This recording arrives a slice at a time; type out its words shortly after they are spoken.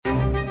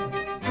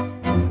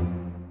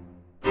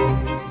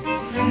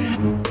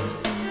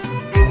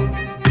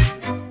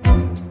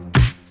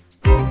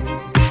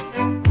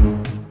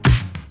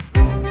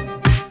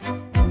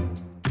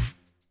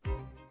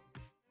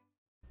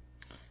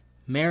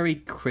Merry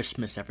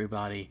Christmas,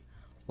 everybody.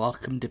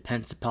 Welcome to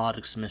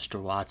Pensapolitics, Mr.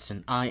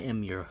 Watson. I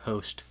am your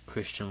host,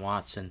 Christian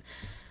Watson.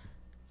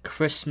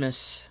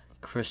 Christmas,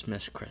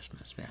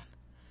 man.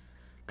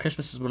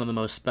 Christmas is one of the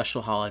most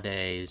special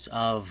holidays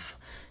of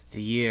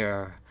the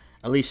year,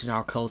 at least in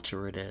our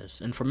culture it is.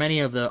 And for many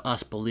of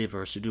us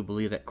believers who do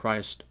believe that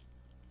Christ,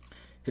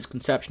 his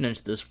conception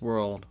into this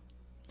world,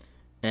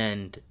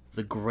 and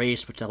the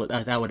grace which that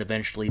would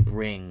eventually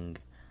bring,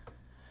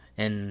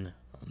 and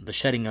the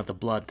shedding of the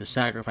blood, the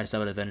sacrifice that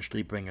would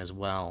eventually bring as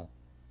well,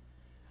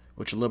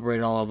 which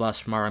liberated all of us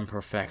from our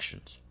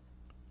imperfections,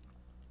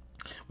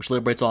 which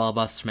liberates all of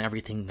us from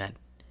everything that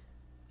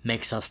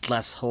makes us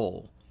less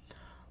whole.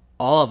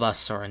 All of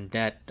us are in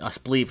debt, us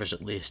believers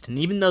at least, and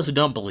even those who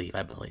don't believe,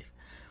 I believe,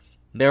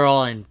 they're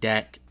all in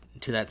debt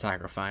to that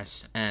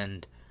sacrifice,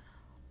 and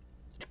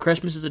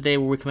Christmas is a day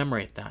where we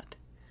commemorate that.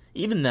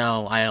 Even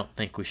though I don't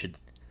think we should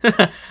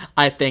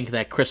I think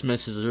that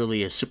Christmas is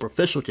really a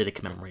superficial day to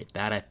commemorate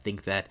that. I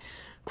think that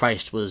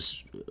Christ's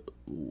birth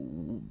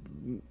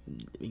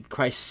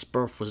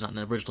was not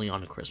originally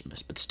on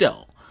Christmas, but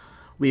still,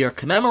 we are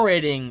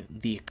commemorating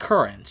the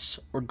occurrence,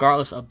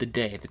 regardless of the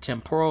day. The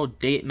temporal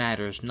date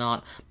matters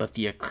not, but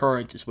the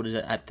occurrence is what is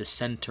at the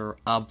center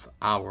of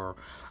our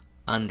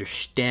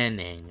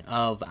understanding,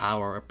 of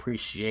our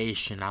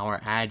appreciation, our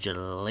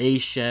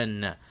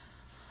adulation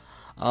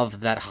of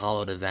that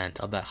hallowed event,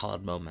 of that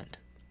hallowed moment.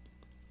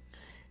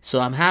 So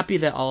I'm happy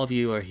that all of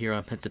you are here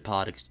on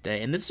Pensapolitics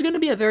today, and this is going to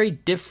be a very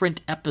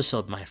different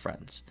episode, my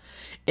friends.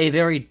 A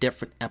very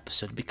different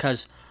episode,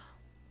 because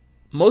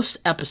most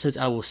episodes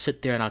I will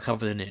sit there and I'll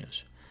cover the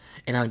news,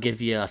 and I'll give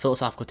you a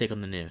philosophical take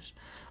on the news.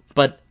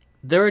 But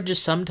there are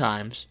just some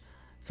times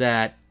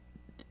that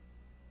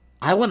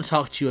I want to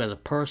talk to you as a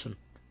person,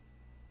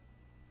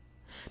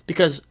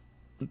 because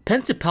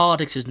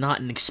Pensapolitics is not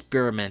an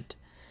experiment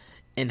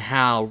in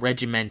how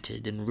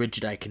regimented and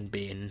rigid I can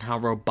be, and how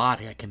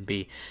robotic I can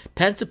be.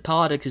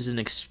 Pensapolitics is an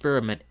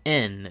experiment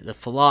in the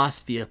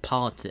philosophy of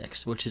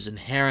politics, which is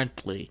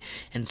inherently,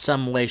 in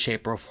some way,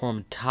 shape, or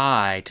form,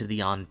 tied to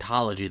the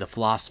ontology, the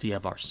philosophy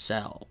of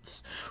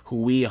ourselves, who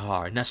we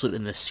are, nestled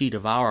in the seat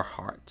of our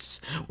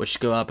hearts, which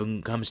go up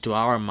and comes to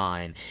our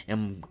mind,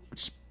 and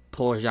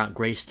pours out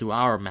grace through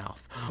our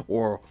mouth,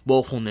 or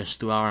woefulness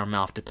through our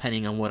mouth,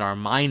 depending on what our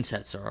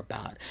mindsets are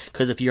about.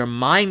 Because if your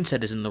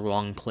mindset is in the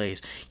wrong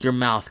place, your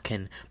mouth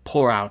can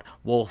pour out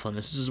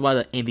woefulness. This is why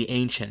the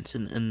ancients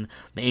and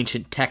the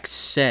ancient texts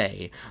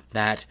say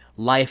that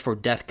life or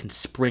death can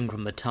spring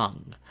from the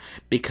tongue,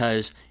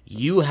 because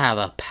you have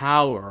a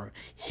power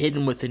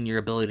hidden within your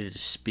ability to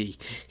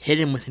speak,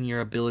 hidden within your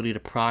ability to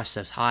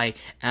process high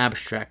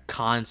abstract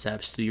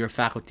concepts through your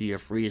faculty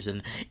of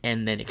reason,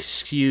 and then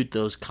exude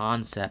those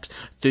concepts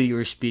through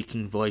your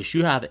speaking voice.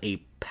 You have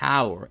a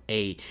power,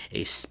 a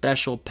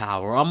special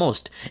power,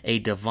 almost a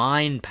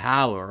divine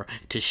power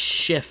to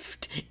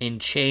shift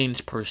and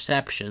change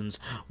perceptions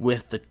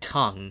with the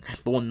tongue.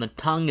 But when the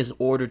tongue is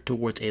ordered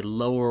towards a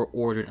lower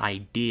ordered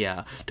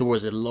idea,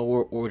 towards a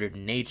lower ordered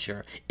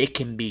nature, it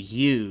can be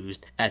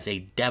used as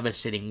a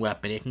devastating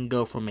weapon. It can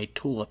go from a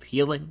tool of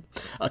healing,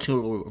 a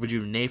tool of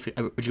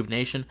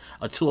rejuvenation,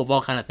 a tool of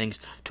all kind of things,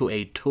 to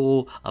a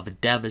tool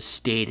of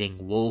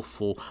devastating,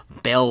 woeful,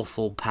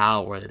 baleful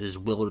power that is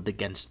wielded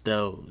against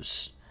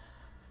those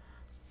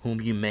whom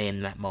you may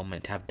in that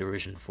moment have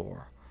derision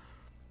for,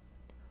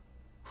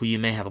 who you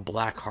may have a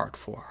black heart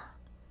for.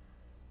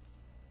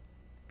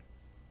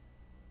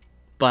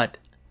 But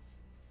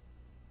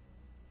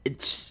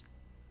it's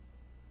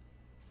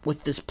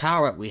with this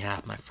power that we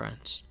have, my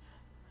friends,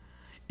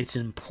 it's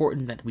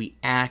important that we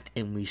act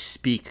and we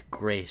speak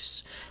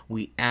grace.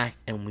 We act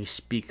and we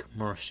speak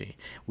mercy.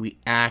 We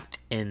act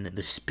in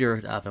the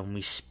spirit of, and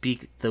we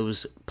speak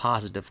those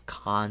positive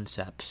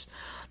concepts,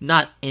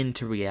 not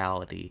into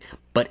reality,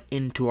 but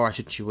into our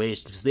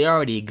situations. They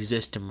already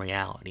exist in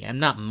reality. I'm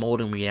not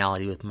molding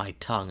reality with my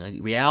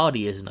tongue.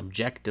 Reality is an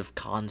objective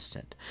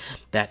constant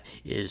that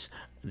is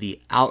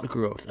the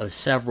outgrowth of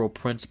several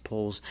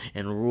principles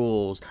and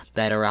rules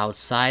that are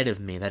outside of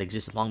me, that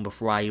existed long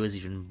before I was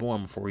even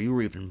born, before you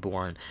were even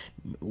born,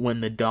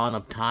 when the dawn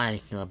of time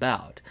came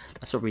about.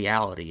 That's what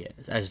reality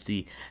is,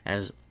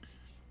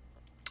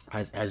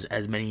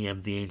 as many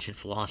of the ancient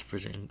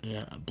philosophers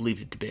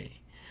believed it to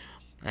be.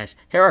 As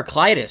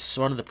Heraclitus,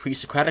 one of the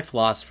pre-Socratic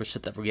philosophers,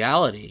 said that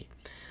reality,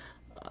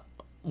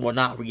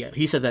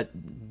 he said that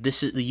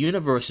the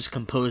universe is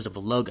composed of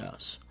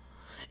logos,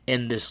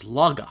 and this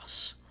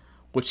logos,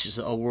 which is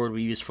a word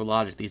we use for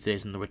logic these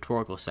days in the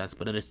rhetorical sense,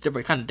 but it's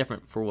different, kind of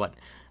different for what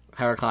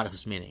Heraclitus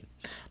was meaning.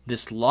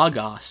 This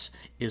logos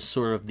is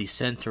sort of the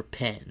center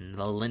pin,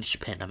 the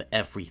linchpin of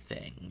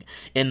everything.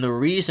 And the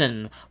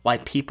reason why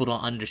people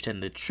don't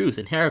understand the truth,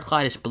 and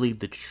Heraclitus believed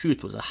the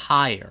truth was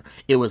higher,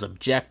 it was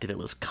objective, it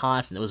was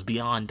constant, it was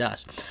beyond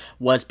us,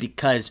 was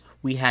because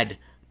we had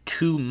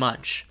too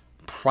much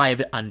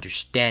private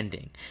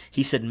understanding.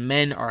 He said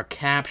men are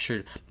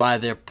captured by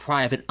their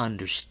private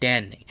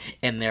understanding,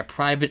 and their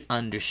private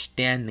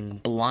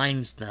understanding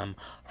blinds them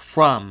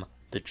from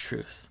the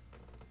truth.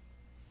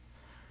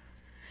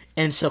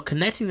 And so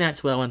connecting that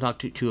to what I want to talk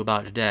to you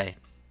about today,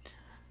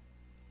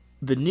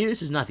 the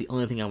news is not the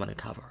only thing I want to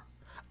cover.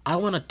 I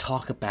want to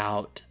talk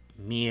about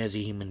me as a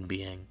human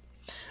being.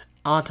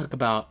 I want to talk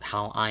about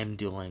how I'm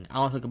doing. I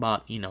want to talk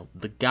about,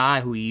 the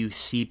guy who you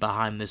see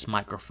behind this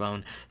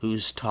microphone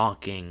who's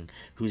talking,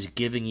 who's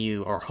giving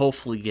you, or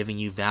hopefully giving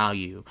you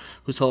value,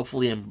 who's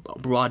hopefully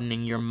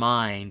broadening your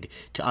mind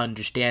to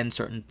understand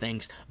certain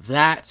things.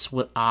 That's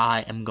what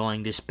I am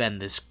going to spend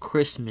this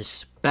Christmas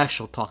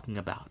special talking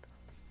about.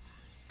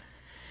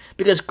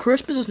 Because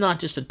Christmas is not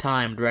just a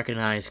time to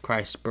recognize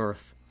Christ's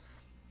birth.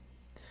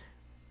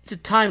 It's a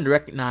time to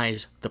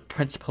recognize the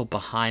principle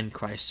behind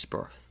Christ's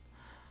birth.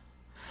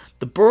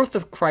 The birth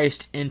of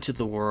Christ into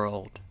the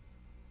world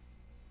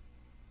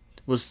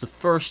was the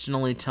first and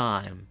only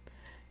time,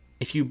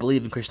 if you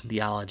believe in Christian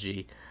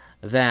theology,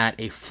 that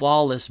a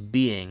flawless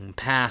being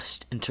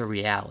passed into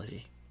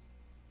reality.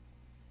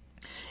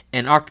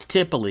 And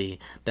archetypally,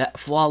 that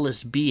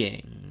flawless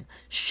being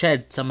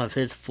shed some of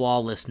his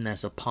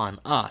flawlessness upon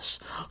us,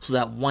 so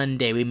that one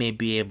day we may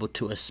be able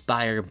to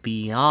aspire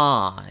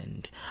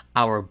beyond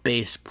our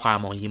base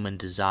primal human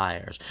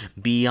desires,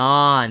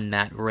 beyond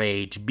that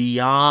rage,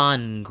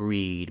 beyond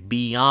greed,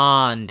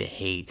 beyond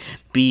hate,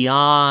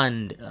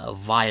 beyond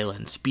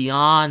violence,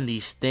 beyond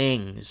these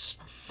things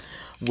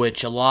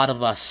which a lot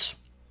of us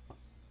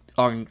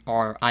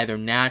are either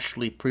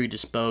naturally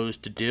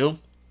predisposed to do,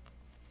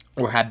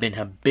 or have been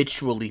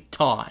habitually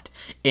taught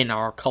in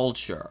our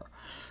culture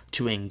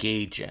to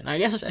engage in. I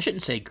guess I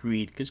shouldn't say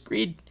greed, because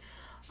greed,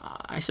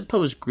 I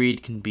suppose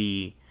greed can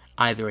be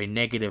either a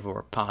negative or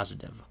a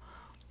positive.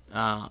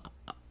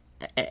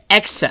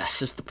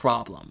 Excess is the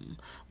problem.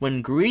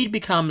 When greed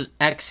becomes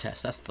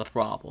excess, that's the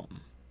problem.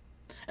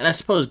 And I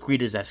suppose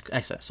greed is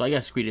excess, so I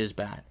guess greed is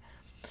bad.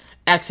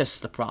 Excess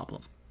is the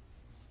problem.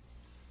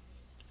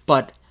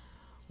 But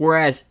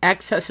whereas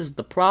excess is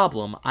the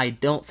problem, I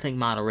don't think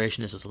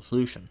moderation is a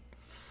solution.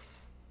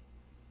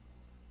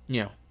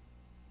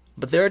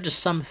 But there are just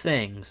some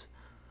things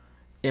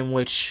in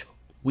which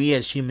we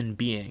as human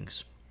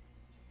beings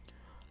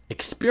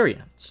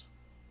experience,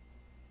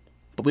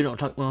 but we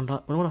don't want to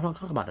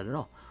talk about it at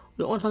all.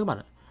 We don't want to talk about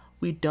it.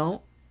 We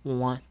don't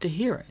want to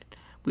hear it.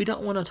 We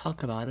don't want to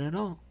talk about it at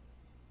all.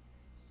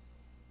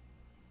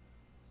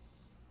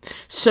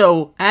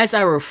 So, as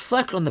I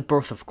reflect on the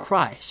birth of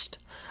Christ,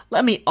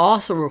 let me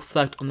also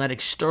reflect on that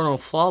external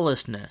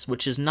flawlessness,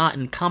 which is not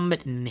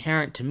incumbent and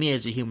inherent to me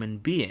as a human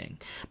being,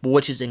 but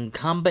which is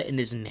incumbent and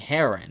is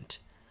inherent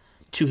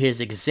to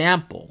his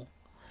example,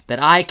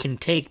 that I can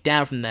take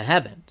down from the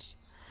heavens,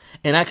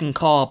 and I can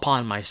call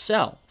upon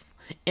myself,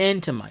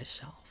 into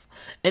myself.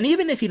 And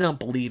even if you don't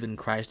believe in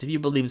Christ, if you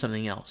believe in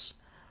something else,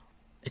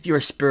 if you're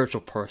a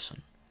spiritual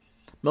person,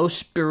 most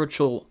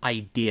spiritual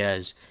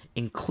ideas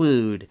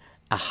include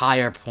a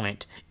higher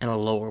point and a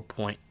lower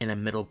point and a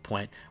middle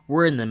point.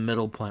 We're in the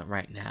middle point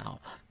right now.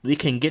 We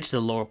can get to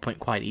the lower point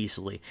quite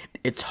easily.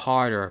 It's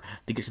harder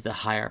to get to the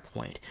higher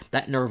point.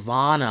 That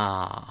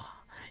nirvana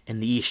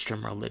in the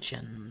Eastern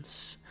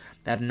religions,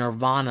 that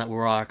nirvana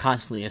we're all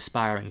constantly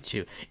aspiring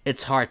to,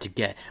 it's hard to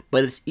get,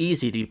 but it's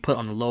easy to be put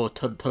on the lower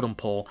totem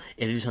pole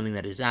and do something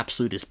that is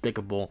absolutely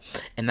despicable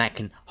and that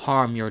can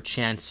harm your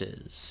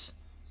chances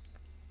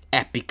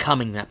at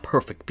becoming that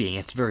perfect being.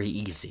 It's very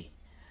easy.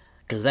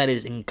 Because that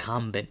is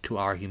incumbent to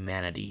our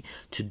humanity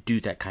to do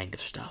that kind of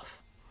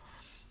stuff.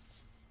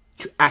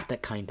 To act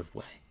that kind of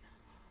way.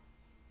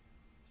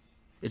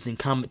 It's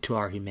incumbent to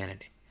our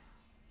humanity.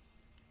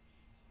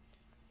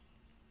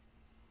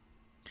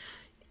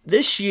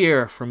 This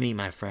year, for me,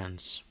 my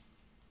friends,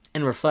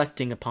 in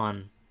reflecting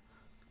upon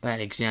that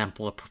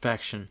example of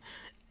perfection,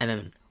 and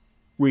then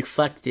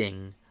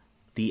reflecting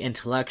the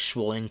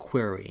intellectual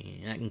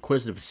inquiry, that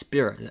inquisitive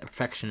spirit that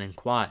perfection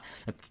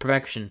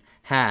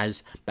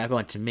has back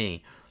onto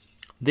me,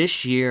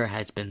 this year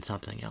has been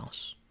something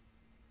else.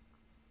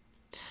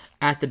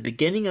 At the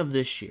beginning of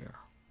this year,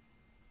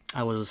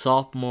 I was a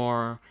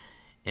sophomore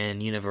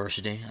in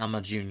university. I'm a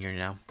junior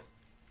now.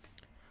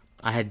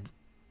 I'm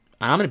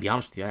going to be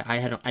honest with you, I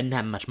didn't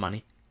have much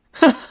money.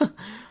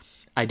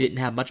 I didn't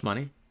have much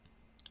money.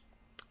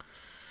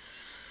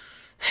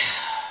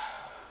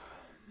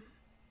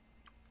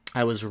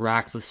 I was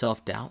racked with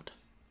self-doubt.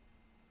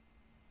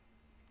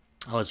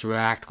 I was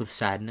racked with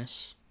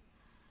sadness.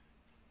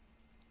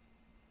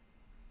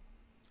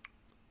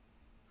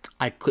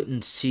 I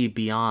couldn't see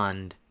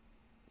beyond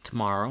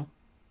tomorrow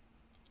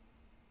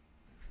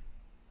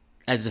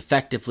as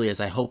effectively as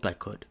I hoped I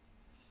could.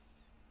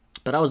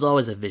 But I was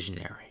always a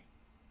visionary.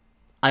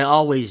 I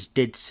always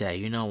did say,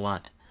 you know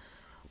what?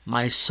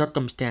 My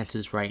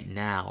circumstances right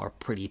now are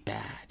pretty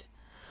bad,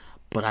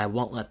 but I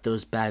won't let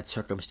those bad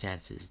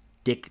circumstances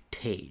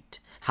dictate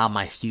how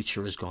my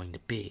future is going to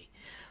be.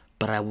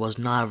 But I was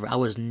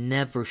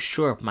never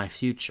sure of my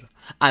future.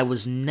 I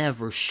was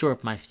never sure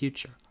of my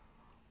future.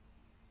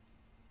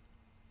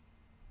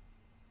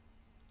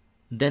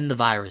 Then the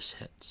virus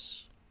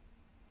hits.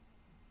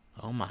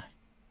 Oh my.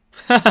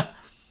 That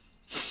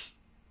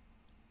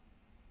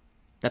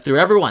threw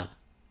everyone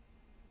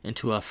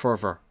into a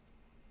fervor,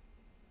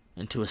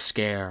 into a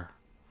scare,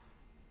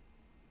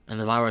 And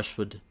the virus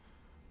would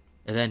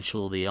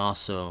eventually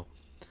also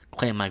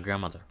claim my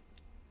grandmother,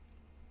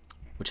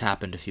 which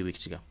happened a few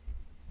weeks ago.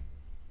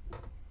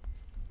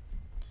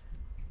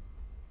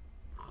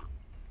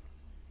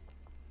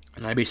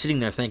 And I'd be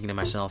sitting there thinking to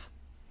myself,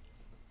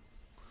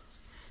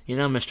 you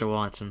know, Mr.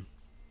 Watson,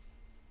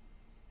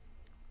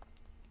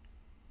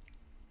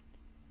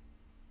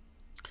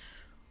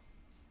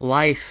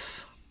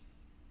 life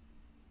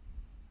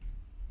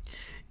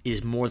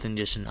is more than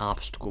just an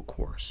obstacle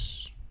course.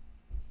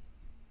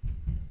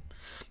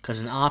 Because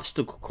an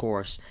obstacle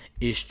course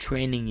is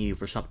training you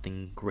for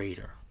something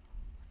greater,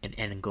 an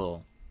end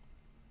goal.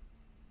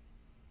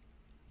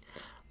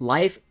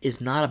 Life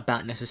is not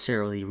about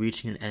necessarily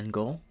reaching an end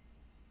goal,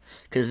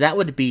 because that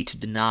would be to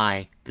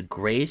deny the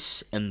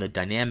grace and the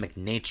dynamic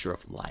nature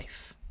of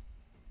life.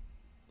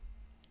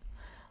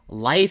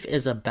 Life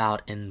is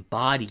about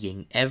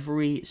embodying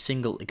every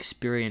single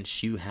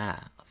experience you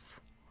have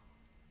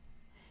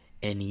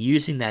and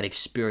using that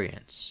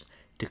experience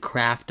to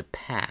craft a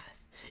path,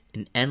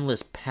 an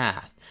endless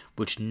path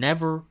which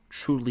never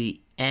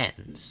truly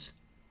ends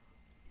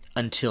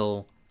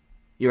until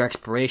your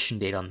expiration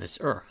date on this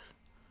earth.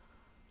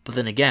 But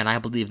then again, I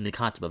believe in the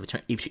concept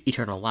of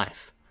eternal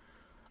life.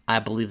 I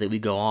believe that we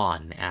go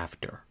on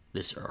after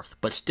this earth.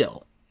 But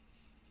still,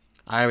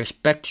 I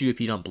respect you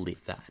if you don't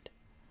believe that.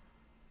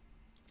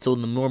 So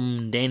in the more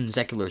mundane and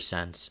secular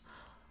sense,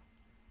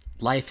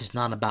 life is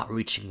not about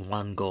reaching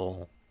one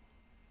goal.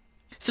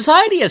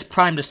 Society has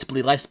primed us to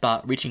believe life's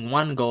about reaching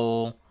one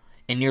goal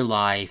in your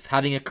life,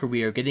 having a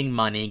career, getting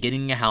money,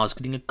 getting a house,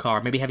 getting a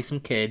car, maybe having some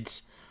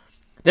kids,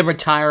 then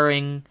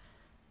retiring,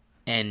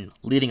 and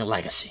leaving a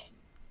legacy.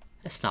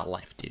 That's not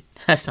life, dude.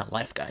 That's not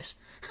life, guys.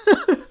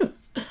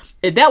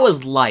 If that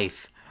was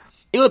life,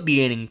 it would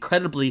be an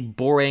incredibly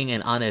boring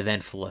and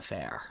uneventful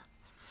affair.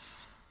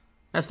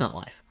 That's not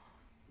life.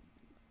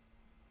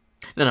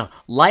 No.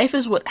 Life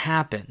is what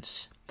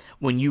happens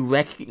when you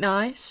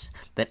recognize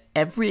that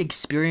every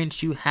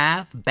experience you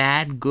have,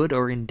 bad, good,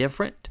 or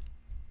indifferent,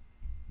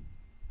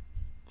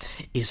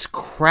 is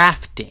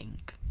crafting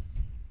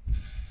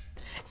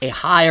a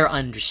higher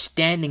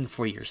understanding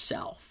for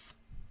yourself,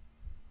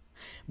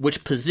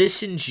 which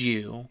positions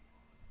you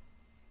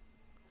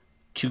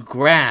to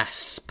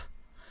grasp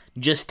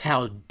just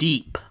how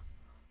deep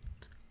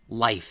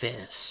life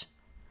is,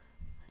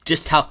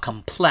 just how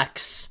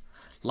complex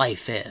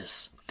life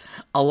is.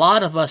 A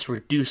lot of us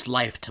reduce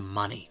life to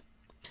money.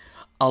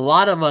 A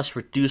lot of us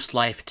reduce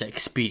life to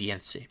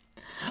expediency.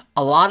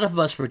 A lot of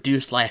us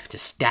reduce life to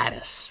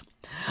status.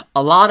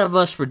 A lot of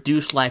us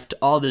reduce life to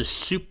all this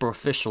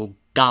superficial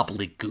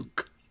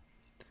gobbledygook.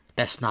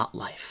 That's not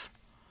life.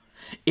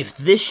 If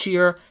this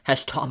year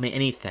has taught me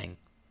anything,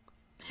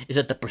 is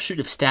that the pursuit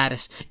of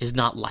status is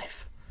not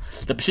life.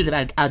 The pursuit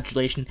of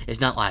adulation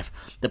is not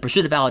life. The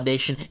pursuit of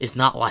validation is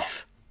not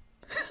life.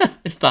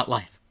 It's not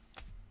life.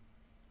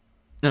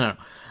 No.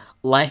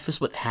 Life is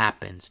what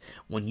happens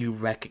when you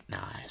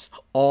recognize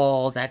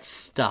all that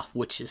stuff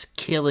which is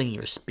killing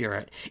your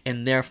spirit,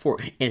 and therefore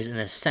is, in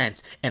a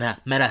sense, in a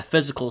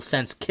metaphysical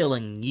sense,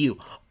 killing you.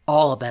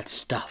 All of that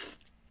stuff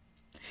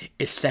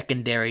is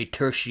secondary,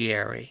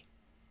 tertiary,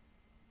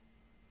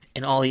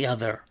 and all the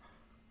other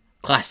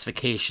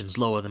classifications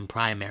lower than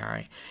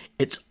primary.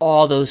 It's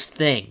all those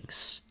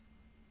things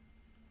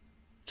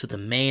to the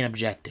main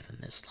objective in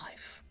this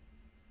life.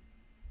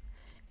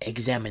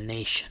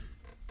 Examination.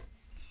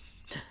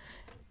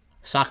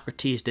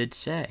 Socrates did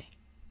say,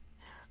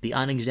 the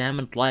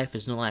unexamined life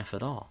is no life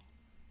at all.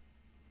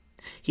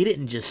 He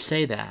didn't just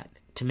say that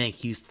to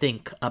make you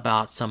think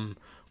about some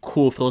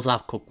cool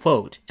philosophical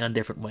quote in a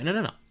different way.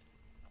 No.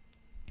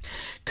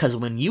 Because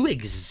when you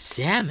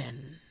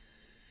examine,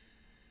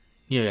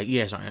 you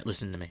guys aren't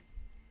listening to me.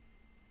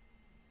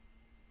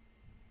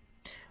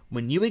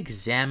 When you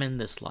examine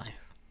this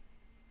life,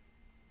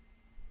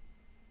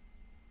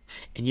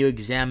 and you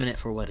examine it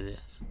for what it is,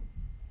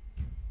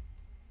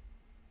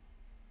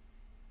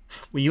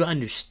 when you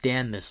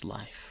understand this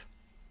life,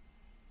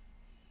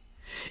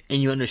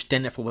 and you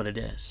understand it for what it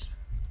is,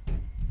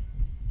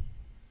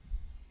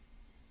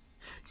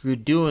 you're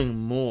doing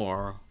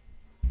more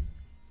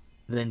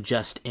than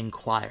just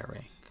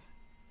inquiring.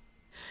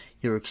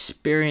 You're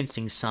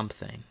experiencing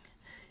something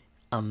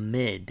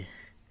amid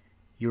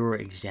your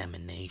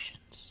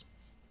examinations.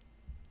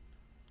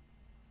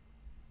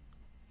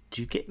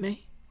 Do you get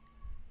me?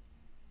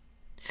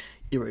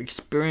 You're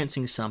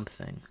experiencing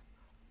something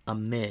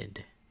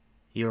amid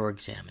your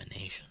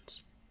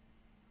examinations.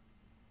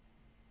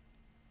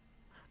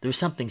 There's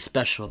something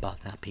special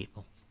about that,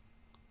 people.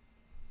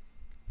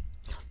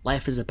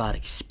 Life is about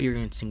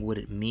experiencing what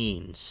it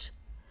means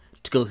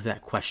to go through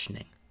that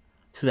questioning,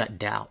 through that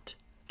doubt,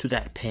 through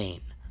that pain,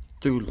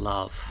 through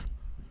love,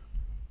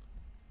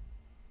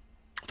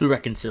 through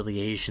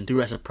reconciliation, through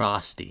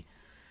reciprocity,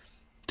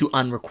 through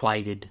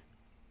unrequited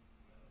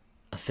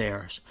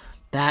affairs.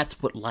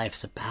 That's what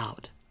life's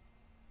about.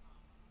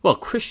 Well,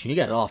 Christian, you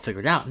got it all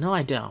figured out. No,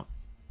 I don't.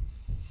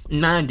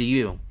 None do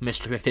you,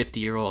 Mr.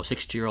 50-year-old,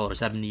 60-year-old, or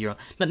 70-year-old.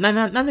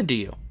 None do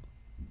you.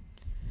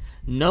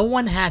 No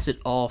one has it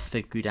all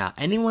figured out.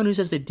 Anyone who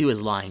says they do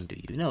is lying to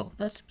you. No,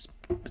 that's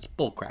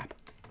bullcrap.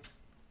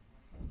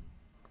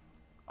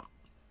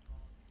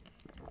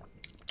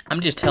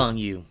 I'm just telling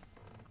you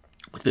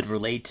what's been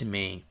relayed to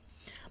me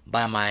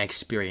by my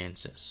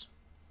experiences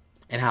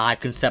and how I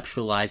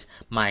conceptualize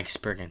my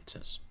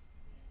experiences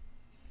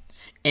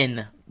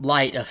in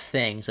light of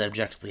things that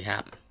objectively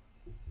happen.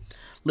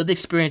 Lived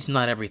experience is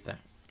not everything.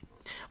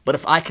 But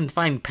if I can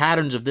find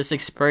patterns of this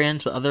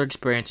experience with other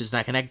experiences and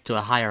I connect to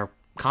a higher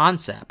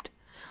concept,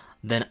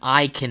 then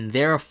I can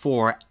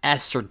therefore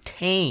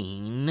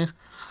ascertain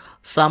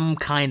some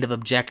kind of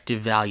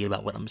objective value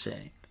about what I'm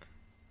saying.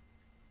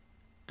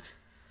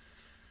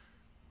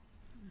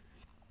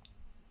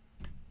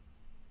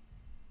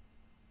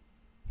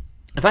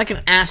 If I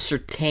can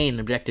ascertain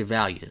objective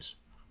values,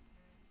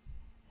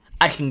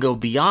 I can go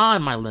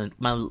beyond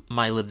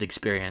my lived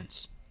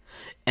experience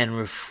and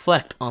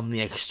reflect on the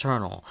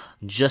external,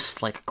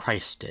 just like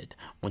Christ did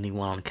when he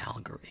went on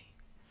Calvary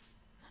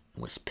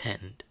and was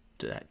pinned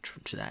to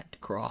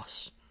that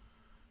cross,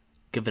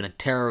 given a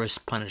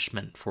terrorist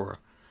punishment for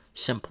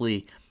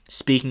simply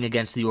speaking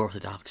against the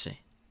orthodoxy,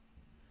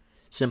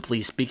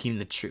 simply speaking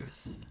the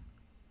truth.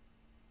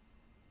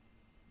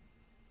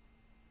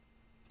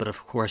 But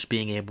of course,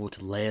 being able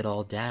to lay it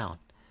all down,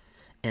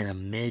 and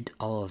amid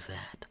all of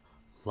that,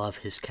 love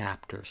his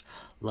captors,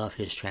 love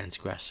his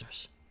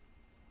transgressors.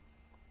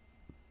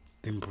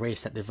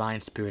 Embrace that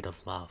divine spirit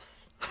of love.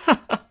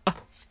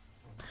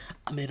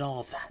 Amid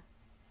all of that,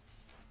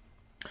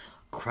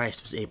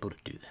 Christ was able to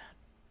do that.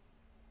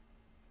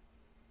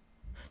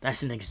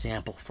 That's an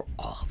example for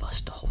all of us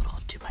to hold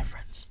on to, my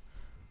friends.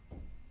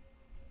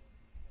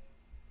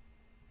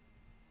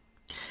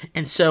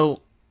 And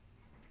so,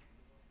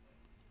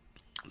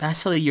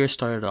 that's how the year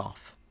started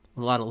off,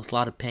 with a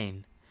lot of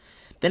pain.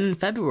 Then in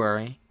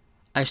February,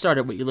 I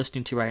started what you're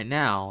listening to right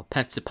now,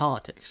 Pensive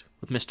Politics,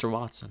 with Mr.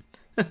 Watson.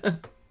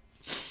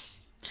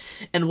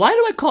 And why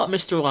do I call it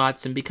Mr.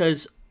 Watson?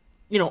 Because,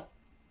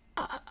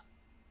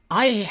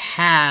 I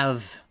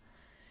have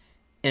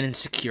an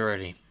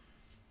insecurity.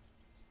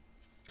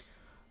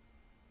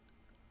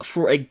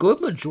 For a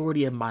good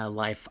majority of my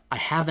life, I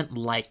haven't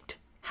liked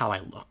how I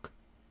look.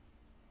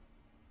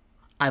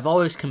 I've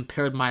always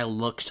compared my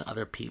looks to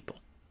other people.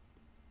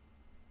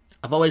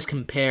 I've always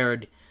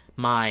compared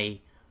my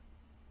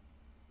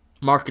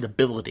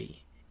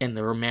marketability in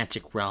the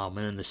romantic realm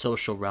and in the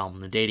social realm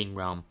and the dating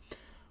realm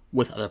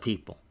with other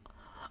people.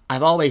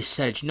 I've always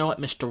said, you know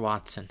what, Mr.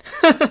 Watson?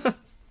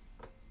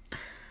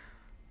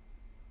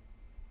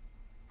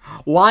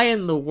 Why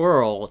in the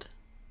world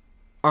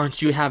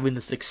aren't you having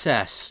the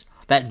success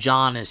that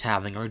John is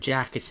having, or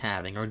Jack is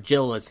having, or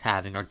Jill is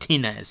having, or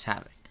Tina is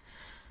having?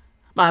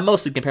 I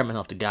mostly compare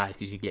myself to guys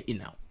because you get, you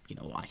know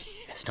why.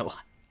 You guys know why.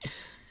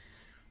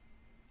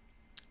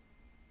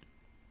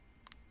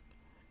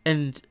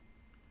 And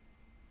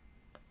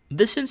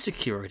this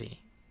insecurity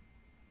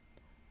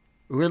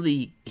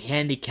really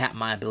handicapped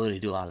my ability to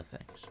do a lot of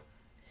things.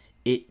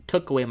 It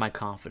took away my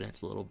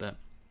confidence a little bit.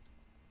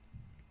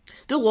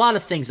 Did a lot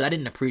of things I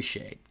didn't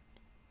appreciate.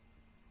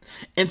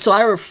 And so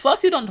I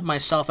reflected onto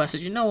myself. I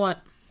said, you know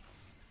what?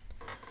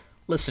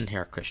 Listen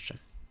here, Christian.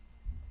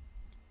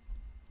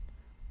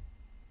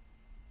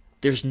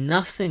 There's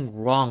nothing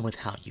wrong with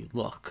how you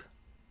look.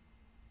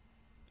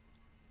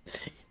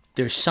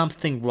 There's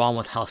something wrong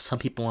with how some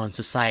people in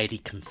society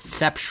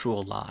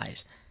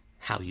conceptualize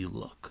how you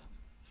look.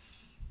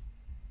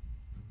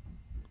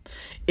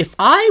 If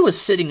I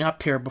was sitting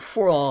up here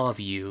before all of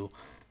you,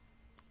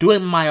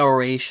 doing my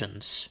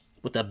orations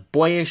with a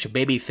boyish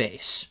baby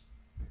face,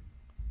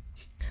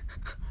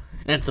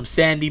 and some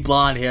sandy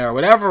blonde hair,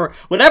 whatever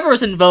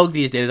is in vogue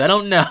these days, I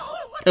don't know,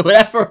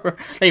 whatever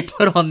they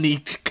put on the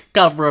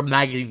cover of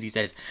magazines these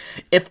days.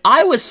 If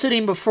I was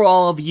sitting before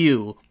all of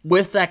you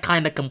with that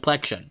kind of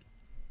complexion,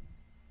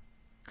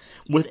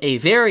 with a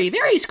very,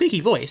 very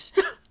squeaky voice,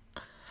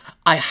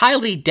 I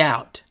highly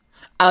doubt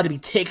I would be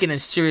taken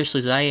as seriously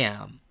as I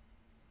am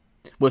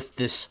with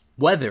this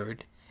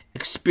weathered,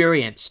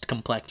 experienced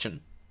complexion,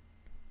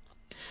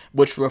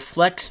 which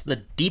reflects the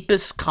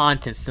deepest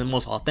contents, the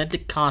most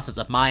authentic contents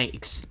of my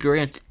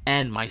experience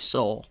and my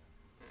soul.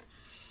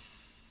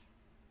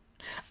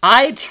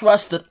 I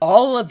trust that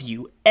all of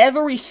you,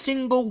 every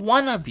single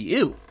one of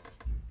you,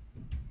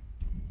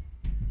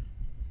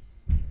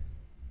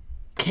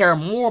 care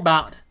more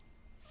about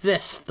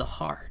this, the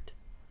heart,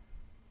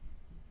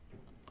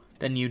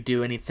 than you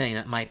do anything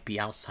that might be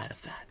outside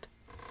of that.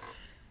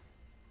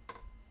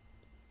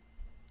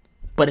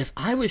 But if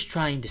I was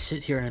trying to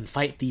sit here and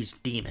fight these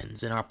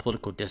demons in our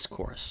political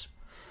discourse,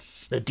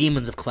 the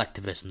demons of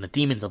collectivism, the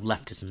demons of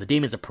leftism, the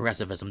demons of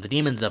progressivism, the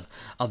demons of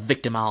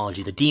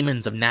victimology, the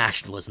demons of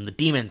nationalism, the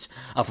demons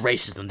of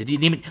racism,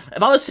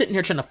 if I was sitting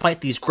here trying to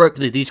fight these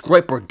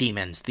Groyper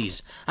demons, the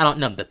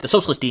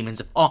socialist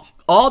demons, of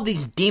all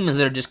these demons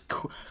that are just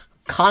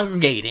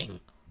congregating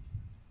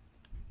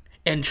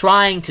and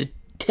trying to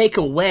take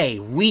away,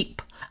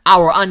 reap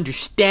our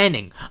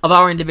understanding of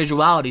our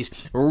individualities,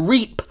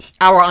 reap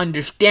our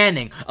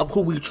understanding of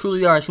who we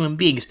truly are as human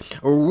beings,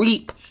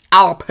 reap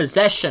our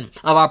possession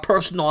of our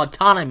personal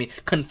autonomy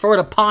conferred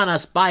upon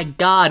us by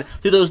God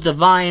through those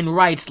divine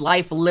rights,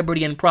 life,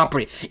 liberty, and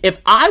property. If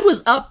I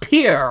was up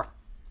here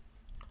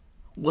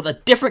with a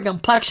different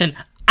complexion,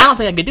 I don't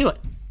think I could do it.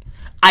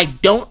 I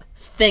don't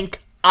think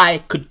I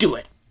could do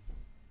it.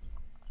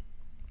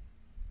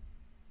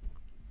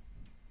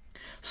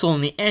 So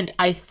in the end,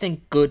 I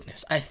thank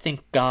goodness. I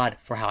thank God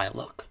for how I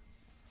look.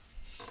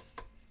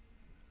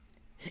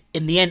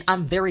 In the end,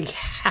 I'm very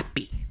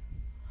happy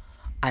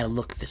I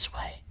look this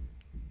way.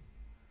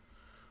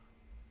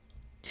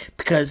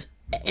 Because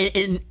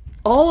in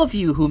all of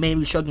you who may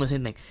be struggling with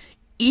anything,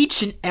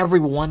 each and every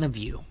one of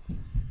you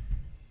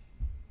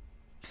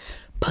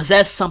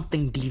possess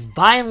something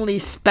divinely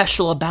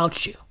special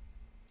about you.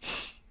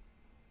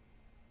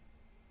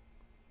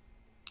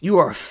 You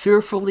are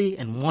fearfully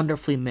and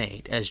wonderfully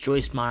made, as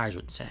Joyce Myers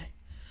would say.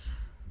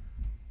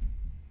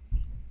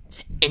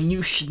 And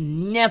you should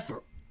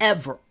never,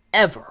 ever,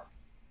 ever,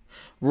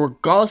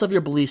 regardless of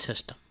your belief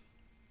system,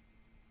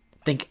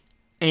 think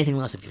anything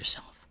less of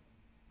yourself.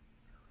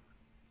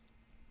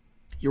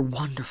 You're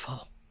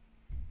wonderful.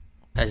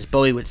 As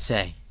Bowie would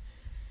say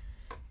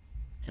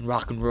in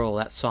rock and roll,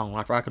 that song,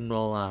 rock and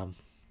roll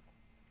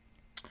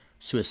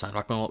suicide,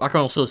 rock and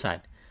roll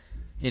suicide.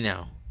 You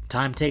know,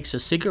 time takes a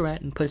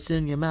cigarette and puts it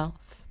in your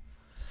mouth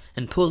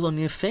and pulls on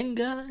your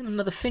finger and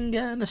another finger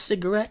and a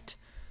cigarette.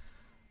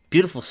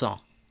 Beautiful song.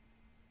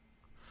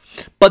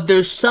 But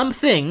there's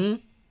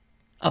something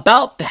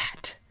about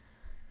that.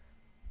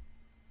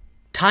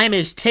 Time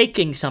is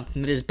taking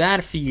something that is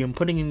bad for you and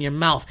putting it in your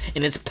mouth,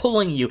 and it's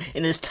pulling you,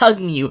 and it's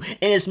tugging you, and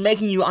it's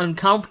making you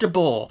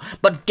uncomfortable.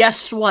 But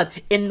guess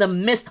what? In the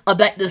midst of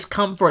that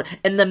discomfort,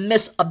 in the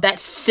midst of that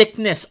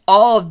sickness,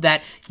 all of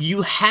that,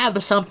 you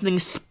have something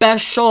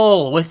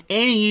special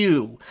within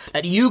you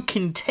that you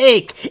can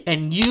take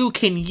and you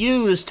can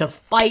use to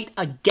fight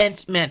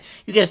against, man.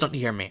 You guys don't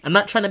hear me. I'm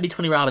not trying to be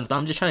Tony Robbins, but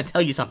I'm just trying to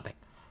tell you something.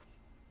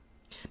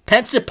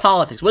 Pensive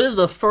politics. What is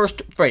the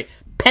first phrase?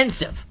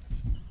 Pensive.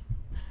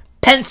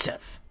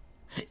 Pensive.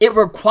 It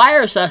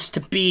requires us to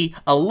be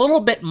a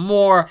little bit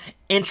more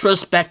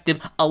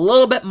introspective, a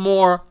little bit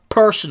more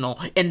personal.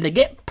 And to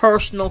get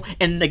personal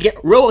and to get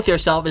real with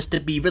yourself is to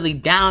be really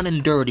down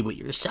and dirty with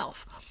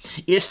yourself.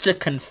 It's to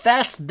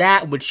confess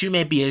that which you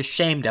may be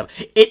ashamed of.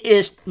 It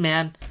is,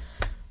 man,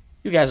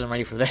 you guys are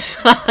ready for this.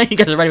 You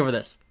guys are ready for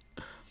this.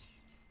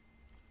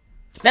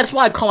 That's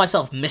why I call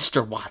myself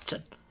Mr.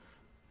 Watson.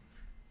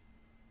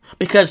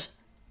 Because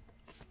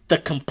the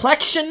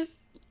complexion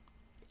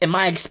and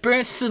my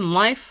experiences in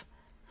life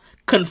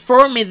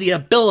confer me the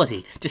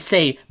ability to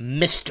say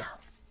Mr.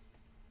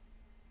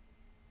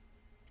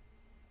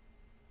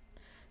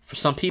 For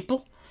some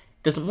people,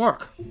 it doesn't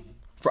work.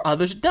 For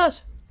others, it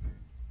does.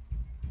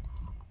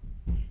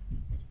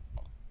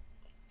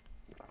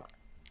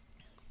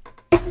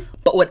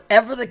 But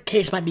whatever the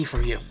case might be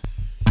for you,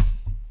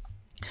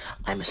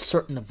 I'm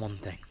certain of one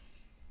thing.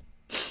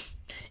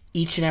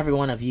 Each and every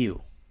one of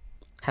you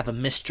have a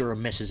Mr. or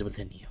Mrs.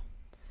 within you.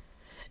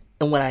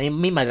 And what I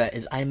mean by that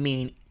is, I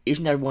mean each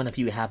and every one of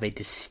you have a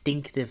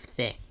distinctive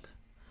thing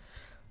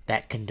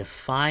that can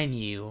define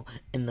you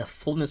in the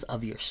fullness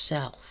of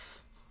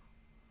yourself.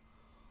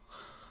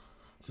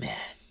 Man,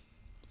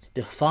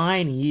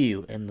 define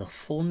you in the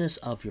fullness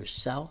of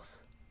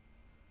yourself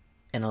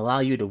and allow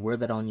you to wear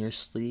that on your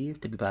sleeve,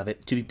 to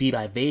be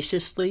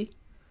vivaciously,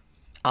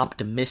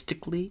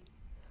 optimistically,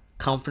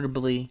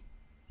 comfortably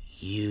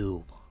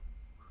you.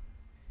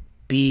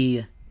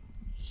 Be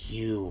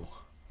you.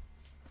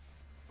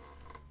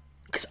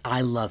 Because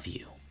I love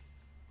you.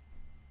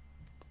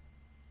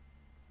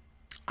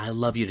 I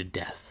love you to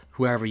death.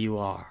 Whoever you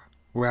are,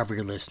 wherever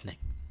you're listening.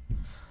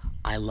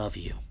 I love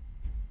you.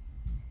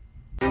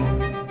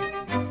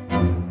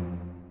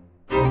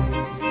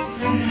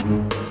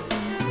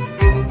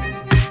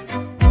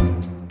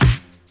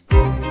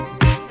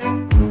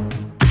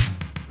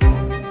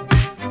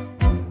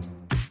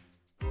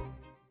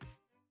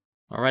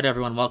 Alright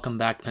everyone, welcome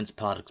back to Pensive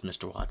Politics,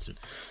 Mr. Watson.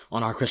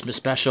 On our Christmas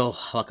special,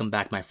 welcome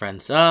back my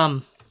friends.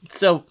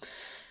 So,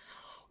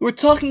 we were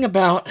talking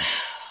about a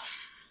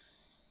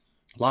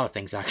lot of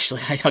things,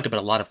 actually. I talked about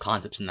a lot of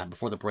concepts in that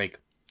before the break.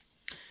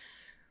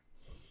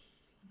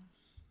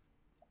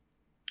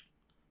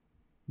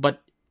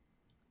 But,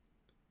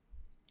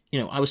 you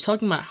know, I was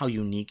talking about how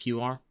unique you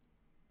are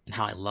and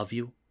how I love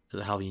you because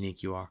of how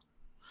unique you are.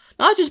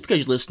 Not just because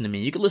you listen to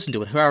me. You could listen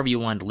to it whoever you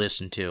wanted to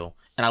listen to,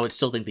 and I would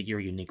still think that you're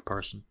a unique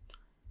person.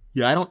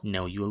 Yeah, I don't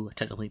know you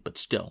technically, but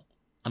still,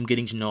 I'm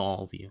getting to know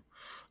all of you.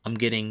 I'm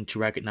getting to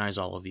recognize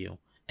all of you,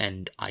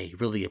 and I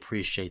really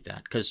appreciate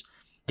that. Because,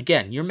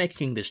 again, you're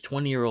making this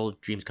 20-year-old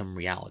dreams come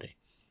reality.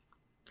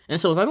 And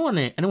so if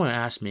anyone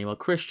asks me, well,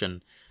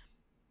 Christian,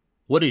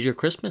 what is your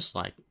Christmas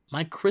like?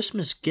 My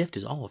Christmas gift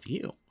is all of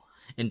you.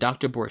 And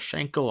Dr.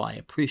 Poroshenko, I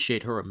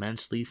appreciate her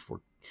immensely for,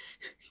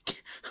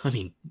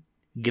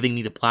 giving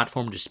me the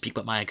platform to speak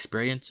about my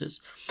experiences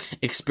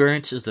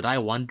that I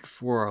wondered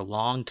for a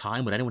long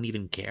time. Would anyone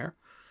even care?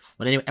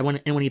 Would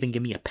anyone even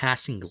give me a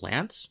passing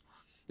glance?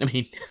 I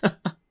mean,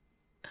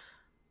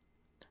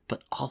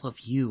 but all of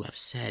you have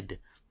said,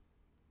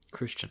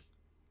 Christian,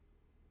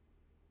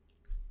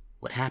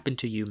 what happened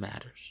to you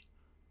matters.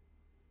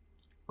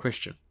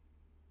 Christian,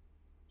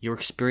 your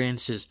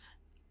experiences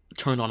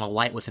turned on a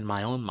light within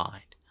my own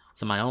mind,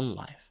 within my own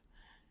life.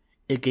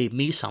 It gave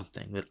me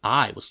something that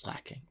I was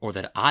lacking, or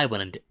that I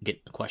wanted to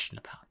get a question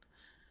about.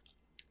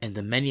 And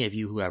the many of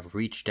you who have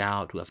reached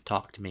out, who have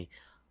talked to me,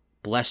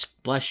 bless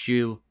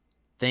you.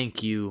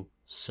 Thank you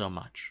so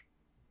much.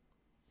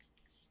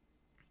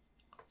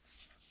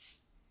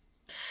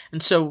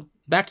 And so,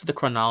 back to the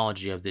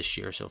chronology of this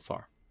year so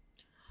far.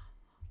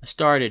 I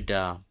started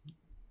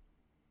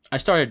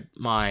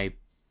my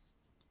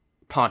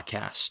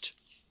podcast,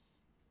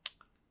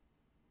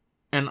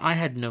 and I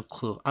had no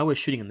clue. I was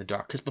shooting in the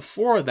dark, because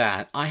before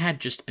that, I had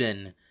just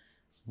been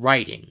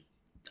writing.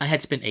 I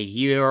had spent a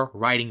year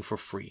writing for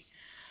free.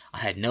 I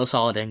had no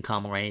solid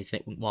income or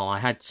anything. Well, I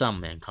had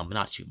some income, but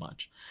not too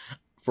much.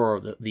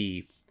 For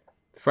the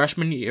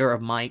freshman year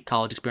of my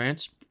college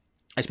experience,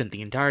 I spent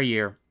the entire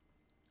year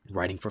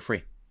writing for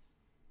free.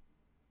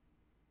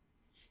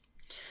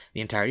 The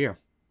entire year.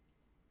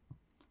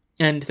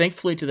 And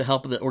thankfully, to the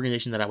help of the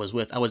organization that I was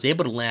with, I was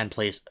able to land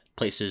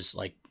places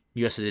like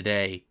USA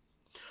Today,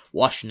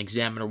 Washington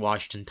Examiner,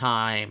 Washington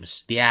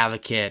Times, The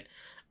Advocate.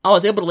 I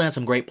was able to land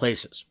some great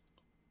places.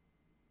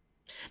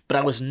 But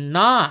I was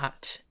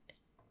not,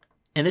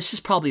 and this is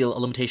probably a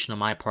limitation on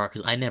my part,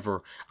 because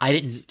I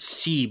didn't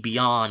see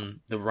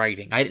beyond the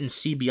writing. I didn't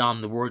see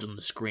beyond the words on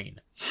the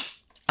screen.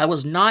 I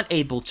was not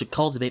able to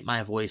cultivate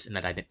my voice in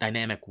a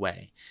dynamic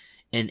way,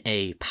 in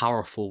a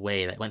powerful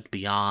way that went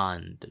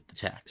beyond the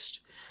text,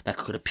 that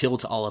could appeal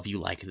to all of you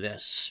like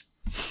this.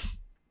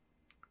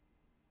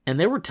 And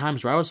there were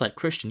times where I was like,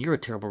 Christian, you're a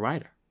terrible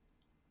writer.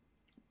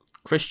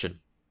 Christian,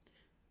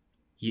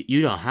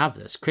 you don't have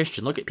this.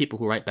 Christian, look at people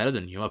who write better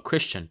than you. Oh,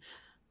 Christian.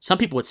 Some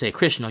people would say,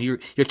 Christian, oh, you're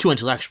too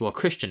intellectual.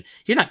 Christian,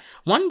 you're not.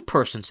 One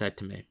person said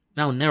to me,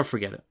 and I'll never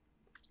forget it,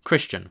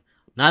 Christian,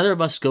 neither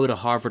of us go to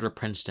Harvard or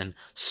Princeton.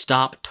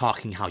 Stop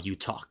talking how you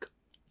talk.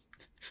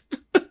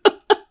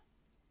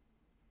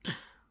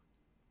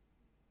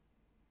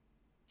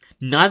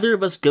 Neither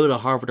of us go to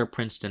Harvard or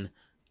Princeton.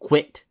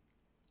 Quit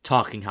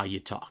talking how you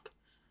talk.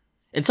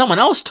 And someone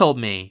else told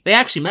me, they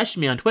actually messaged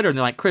me on Twitter, and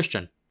they're like,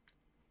 Christian,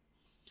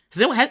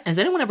 has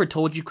anyone ever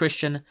told you,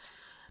 Christian,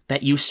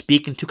 that you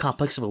speak in too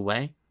complex of a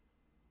way?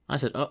 I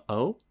said,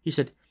 oh? He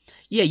said,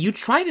 yeah, you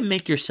try to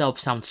make yourself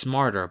sound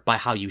smarter by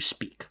how you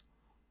speak.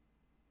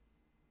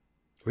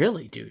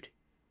 Really, dude?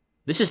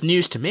 This is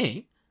news to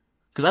me,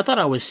 because I thought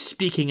I was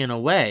speaking in a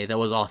way that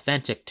was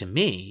authentic to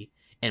me,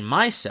 and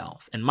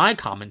myself, and my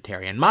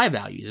commentary, and my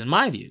values, and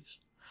my views.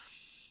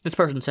 This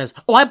person says,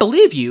 oh, I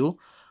believe you,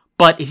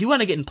 but if you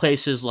want to get in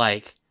places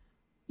like,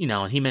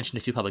 and he mentioned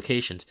a few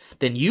publications,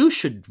 then you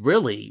should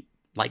really,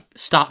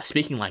 stop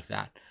speaking like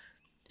that.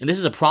 And this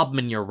is a problem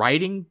in your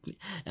writing.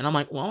 And I'm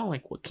like, well,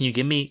 what, can you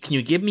give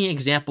me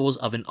examples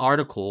of an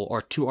article,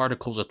 or 2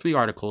 articles, or 3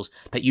 articles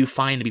that you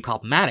find to be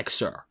problematic,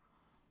 sir?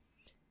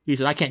 He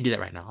said, I can't do that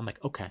right now. I'm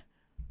like, okay.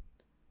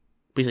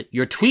 But he said,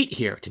 your tweet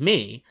here, to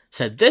me,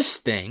 said this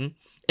thing,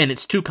 and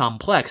it's too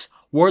complex.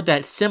 Word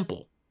that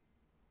simple.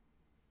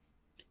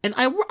 And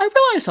I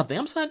realized something.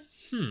 I'm saying,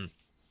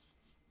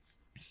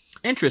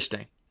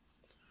 interesting.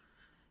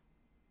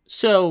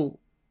 So,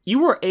 you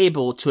were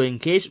able to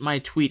engage my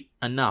tweet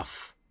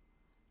enough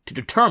to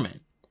determine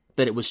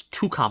that it was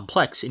too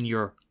complex in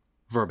your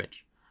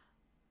verbiage.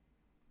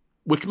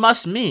 Which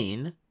must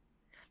mean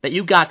that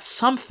you got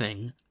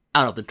something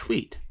out of the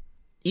tweet.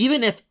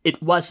 Even if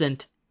it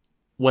wasn't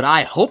what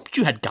I hoped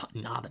you had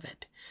gotten out of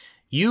it.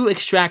 You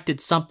extracted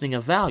something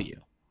of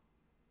value.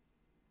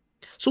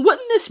 So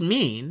wouldn't this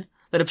mean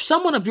that if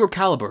someone of your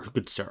caliber,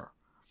 good sir,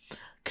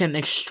 can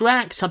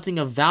extract something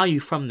of value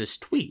from this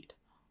tweet,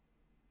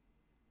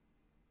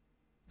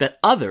 that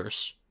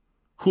others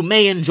who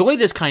may enjoy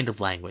this kind of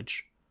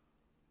language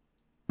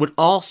would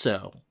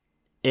also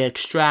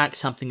extract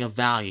something of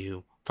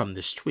value from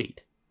this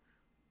tweet?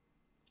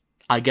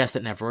 I guess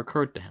that never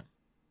occurred to him.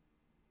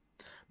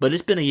 But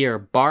it's been a year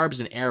of barbs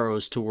and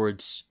arrows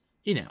towards,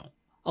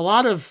 a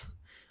lot of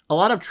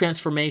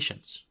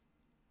transformations.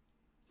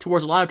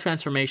 Towards a lot of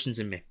transformations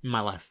in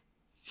my life.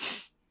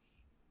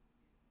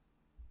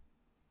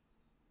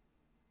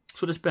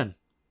 That's what it's been.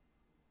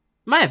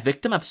 Am I a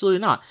victim? Absolutely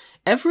not.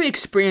 Every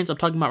experience I'm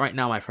talking about right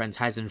now, my friends,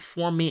 has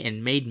informed me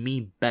and made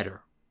me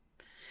better.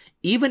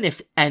 Even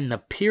if in the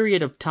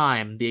period of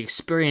time the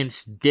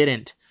experience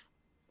didn't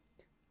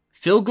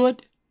feel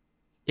good,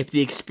 if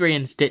the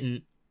experience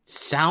didn't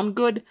sound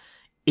good,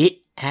 it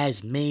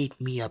has made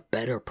me a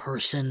better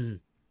person.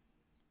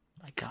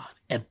 My God,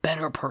 a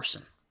better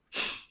person.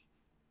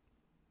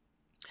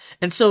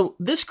 And so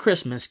this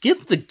Christmas,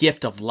 give the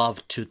gift of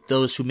love to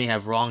those who may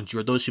have wronged you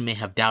or those who may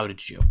have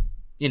doubted you.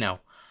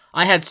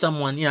 I had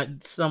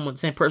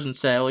same person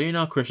say,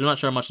 well, Christian, I'm not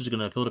sure how much this is going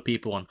to appeal to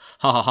people, and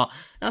ha ha ha.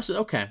 And I said,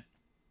 okay,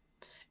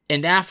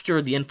 And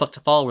after the influx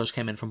of followers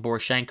came in from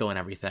Poroshenko and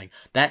everything,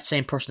 that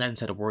same person hadn't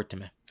said a word to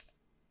me.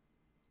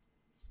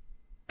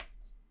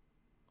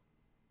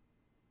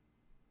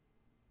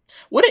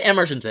 What did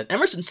Emerson say?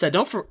 Emerson said,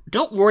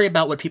 don't worry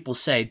about what people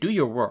say. Do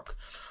your work.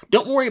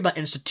 Don't worry about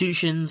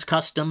institutions,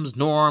 customs,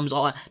 norms,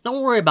 all that.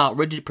 Don't worry about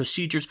rigid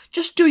procedures.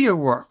 Just do your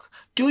work.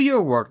 Do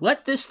your work.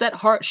 Let that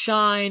heart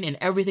shine in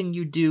everything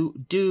you do.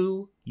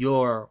 Do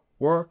your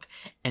work,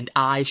 and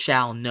I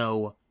shall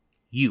know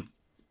you.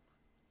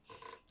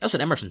 That's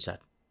what Emerson said.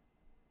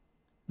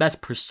 That's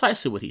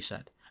precisely what he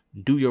said.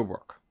 Do your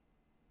work.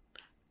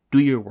 Do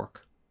your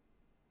work.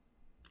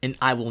 And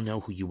I will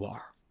know who you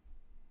are.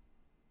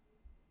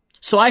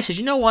 So I said,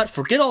 you know what?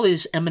 Forget all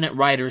these eminent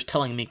writers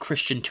telling me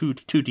Christian too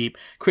deep,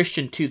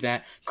 Christian too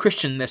that,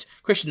 Christian this,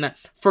 Christian that.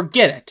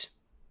 Forget it.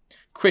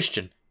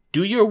 Christian,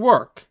 do your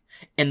work,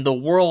 and the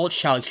world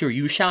shall hear.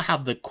 You shall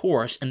have the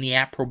chorus and the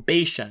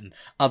approbation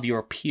of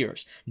your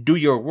peers. Do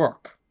your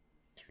work.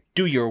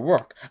 Do your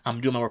work.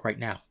 I'm doing my work right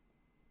now.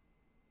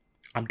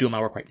 I'm doing my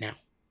work right now.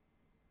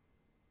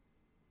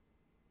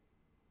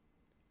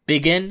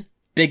 Big in,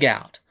 big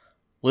out.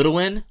 Little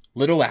in,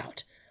 little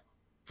out.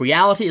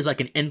 Reality is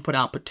like an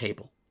input-output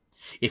table.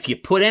 If you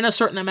put in a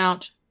certain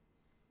amount,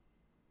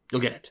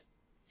 you'll get it.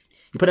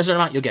 You put in a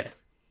certain amount, you'll get it.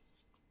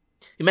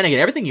 You may not get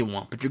everything you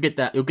want, but you'll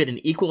get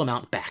an equal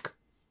amount back.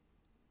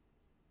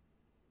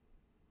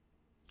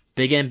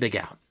 Big in, big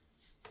out.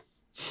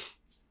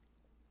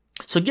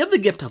 So give the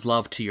gift of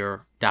love to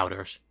your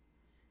doubters.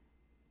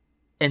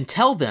 And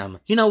tell them,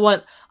 you know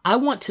what? I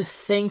want to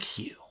thank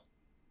you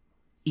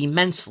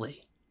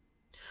immensely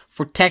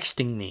for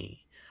texting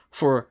me,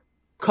 for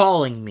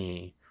calling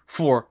me,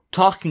 for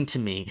talking to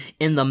me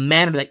in the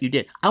manner that you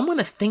did. I want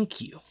to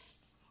thank you.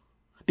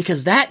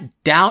 Because that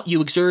doubt you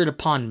exerted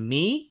upon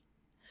me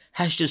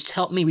has just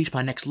helped me reach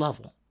my next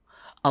level.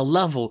 A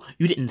level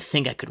you didn't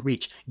think I could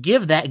reach.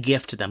 Give that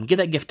gift to them. Give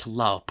that gift to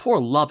love. Pour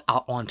love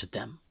out onto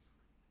them.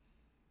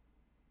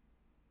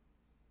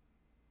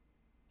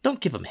 Don't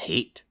give them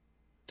hate.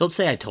 Don't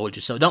say I told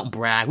you so. Don't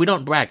brag. We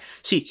don't brag.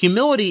 See,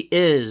 humility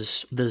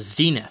is the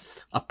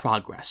zenith of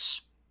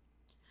progress.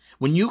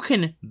 When you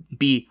can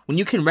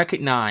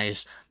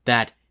recognize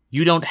that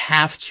you don't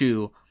have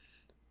to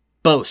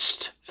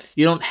boast,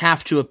 you don't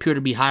have to appear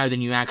to be higher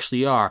than you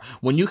actually are,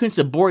 when you can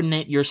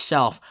subordinate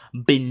yourself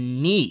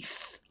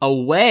beneath,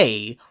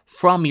 away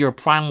from your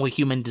primal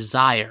human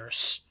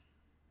desires,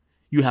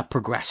 you have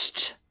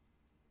progressed.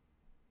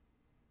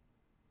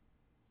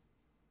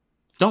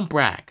 Don't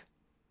brag,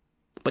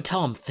 but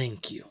tell them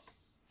thank you.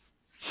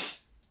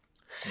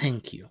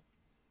 Thank you.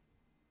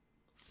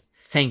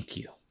 Thank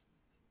you.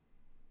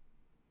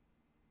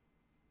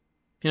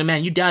 You know,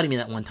 man, you doubted me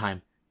that one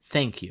time.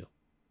 Thank you.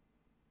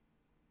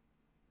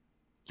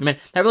 Man,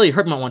 that really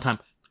hurt me that one time.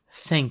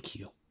 Thank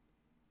you.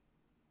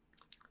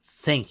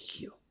 Thank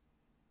you.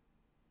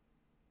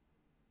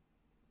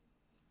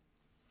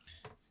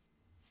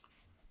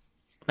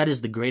 That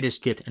is the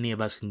greatest gift any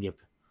of us can give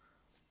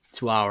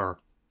to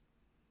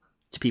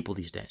people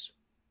these days.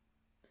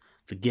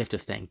 The gift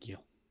of thank you.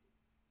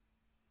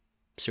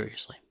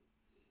 Seriously.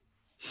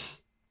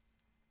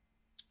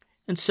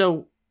 And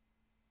so,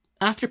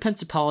 after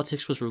Pensive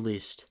Politics was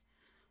released,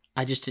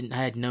 I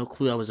had no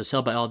clue I was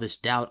assailed by all this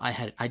doubt.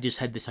 I just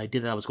had this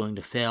idea that I was going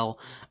to fail.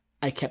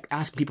 I kept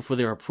asking people for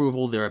their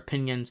approval, their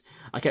opinions.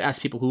 I kept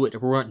asking people who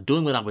weren't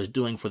doing what I was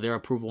doing for their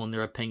approval and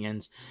their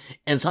opinions.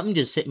 And something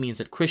just hit me and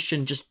said,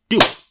 Christian, just do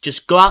it.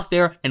 Just go out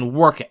there and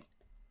work it.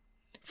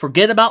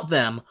 Forget about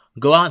them.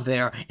 Go out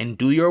there and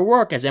do your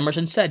work. As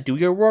Emerson said, do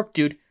your work,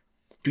 dude.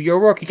 Do your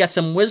work. You got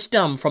some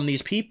wisdom from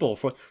these people,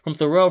 from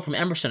Thoreau, from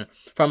Emerson,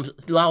 from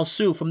Lao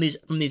Tzu, from these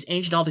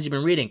ancient authors you've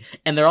been reading,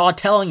 and they're all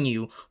telling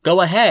you,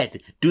 go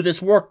ahead, do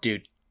this work,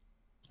 dude.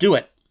 Do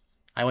it.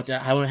 I went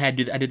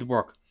ahead, I did the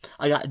work.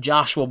 I got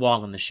Joshua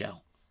Wong on the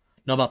show,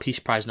 Nobel Peace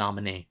Prize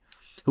nominee,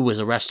 who was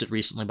arrested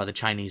recently by the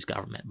Chinese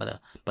government, by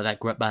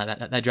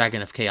that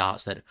dragon of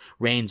chaos that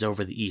reigns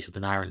over the East with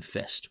an iron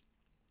fist.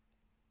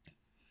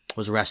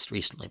 Was arrested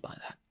recently by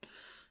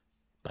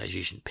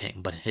Xi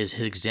Jinping, but his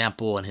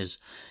example and his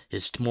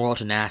moral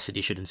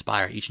tenacity should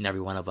inspire each and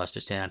every one of us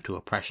to stand up to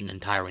oppression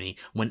and tyranny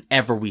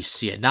whenever we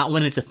see it. Not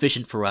when it's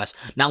efficient for us,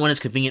 not when it's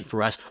convenient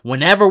for us.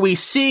 Whenever we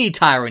see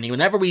tyranny,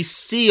 whenever we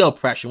see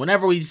oppression,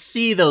 whenever we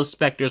see those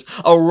specters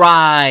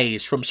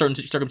arise from certain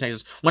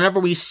circumstances, whenever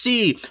we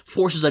see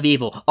forces of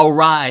evil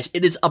arise,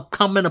 it is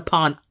incumbent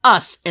upon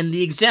us, in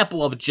the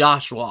example of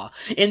Joshua,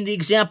 in the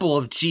example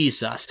of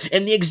Jesus,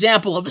 in the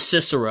example of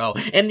Cicero,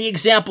 in the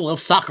example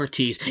of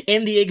Socrates,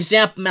 in the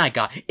example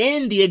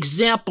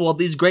of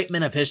these great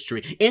men of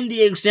history, in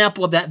the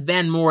example of that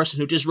Van Morrison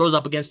who just rose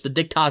up against the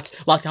diktats,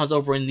 lockdowns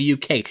over in the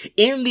UK,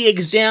 in the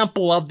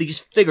example of these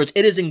figures,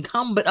 it is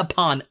incumbent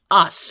upon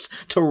us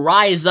to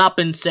rise up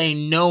and say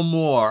no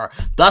more.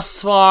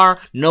 Thus far,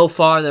 no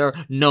farther,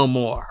 no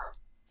more.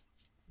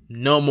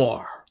 No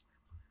more.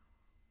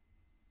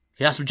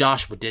 That's what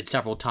Joshua did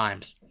several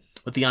times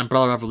with the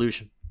Umbrella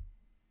Revolution.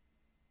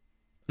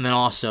 And then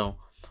also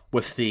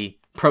with the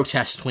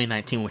protests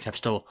 2019, which have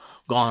still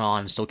gone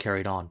on and still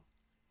carried on.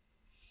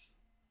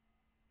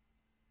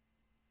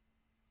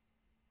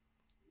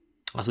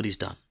 That's what he's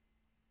done.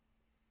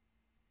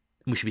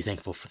 And we should be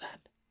thankful for that.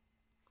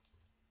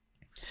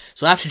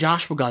 So after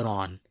Joshua got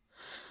on,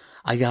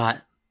 I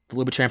got the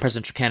Libertarian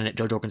presidential candidate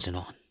Joe Jorgensen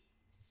on.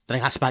 Then I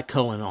got Spike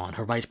Cohen on,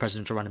 her vice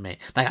presidential running mate.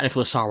 Then I got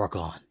Nicholas Sarwark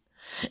on.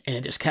 And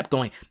it just kept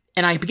going.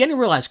 And I began to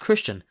realize,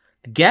 Christian,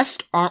 the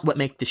guests aren't what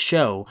make the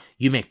show.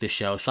 You make the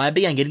show. So I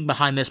began getting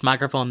behind this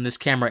microphone and this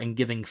camera and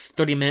giving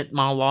 30-minute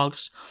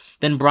monologues.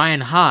 Then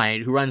Brian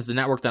Hyde, who runs the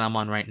network that I'm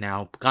on right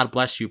now, God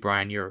bless you,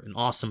 Brian. You're an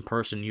awesome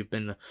person. You've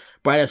been the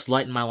brightest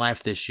light in my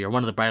life this year.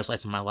 One of the brightest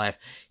lights in my life.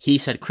 He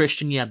said,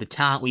 Christian, you have the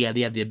talent. You have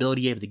the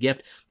ability. You have the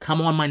gift.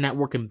 Come on my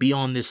network and be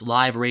on this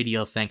live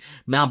radio thing.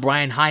 Now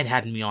Brian Hyde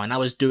had me on. I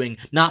was doing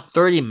not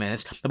 30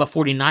 minutes, about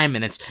 49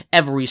 minutes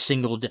every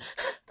single day.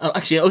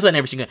 Actually, it wasn't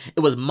every single day.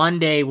 It was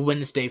Monday,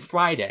 Wednesday,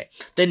 Friday.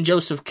 Then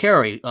Joseph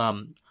Carey,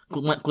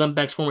 Glenn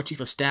Beck's former chief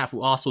of staff,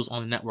 who also is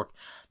on the network,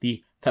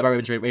 the Pat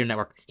Ravens Radio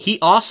Network, he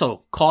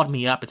also called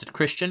me up and said,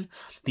 Christian,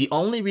 the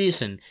only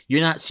reason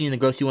you're not seeing the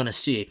growth you want to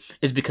see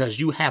is because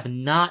you have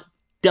not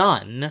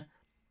done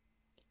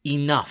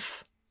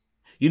enough.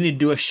 You need to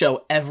do a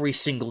show every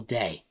single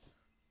day.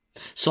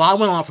 So I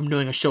went on from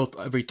doing a show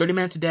every 30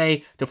 minutes a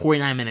day to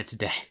 49 minutes a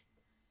day.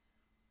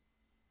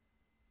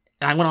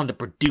 And I went on to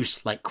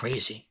produce like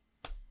crazy.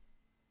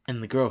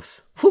 And the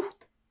growth. Whew.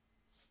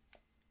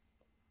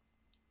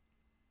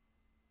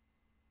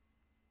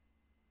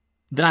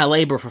 Then I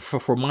labor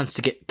for months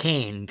to get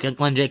Kane, get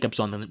Glenn Jacobs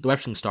on, the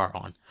wrestling star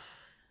on.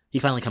 He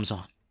finally comes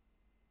on.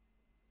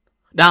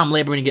 Now I'm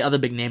laboring to get other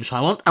big names, so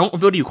I won't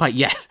reveal to you quite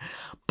yet,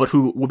 but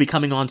who will be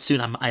coming on soon,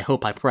 I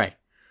hope, I pray.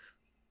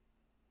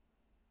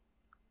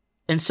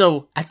 And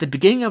so, at the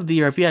beginning of the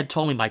year, if you had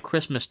told me by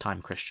Christmas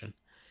time, Christian,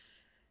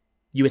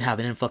 you would have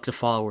an influx of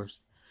followers.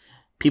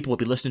 People would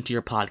be listening to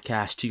your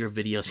podcast, to your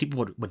videos.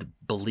 People would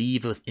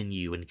believe in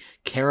you and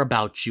care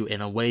about you in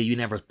a way you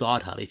never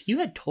thought of. If you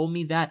had told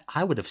me that,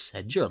 I would have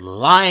said, you're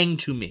lying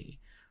to me.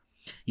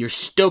 You're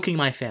stoking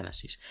my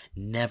fantasies.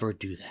 Never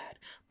do that.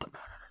 But no.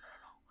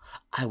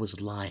 I was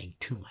lying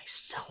to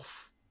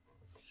myself.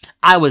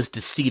 I was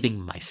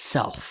deceiving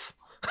myself.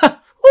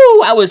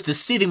 Woo, I was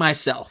deceiving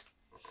myself.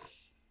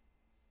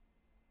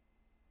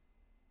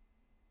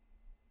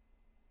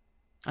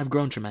 I've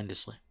grown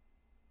tremendously.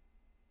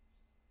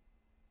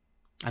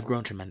 And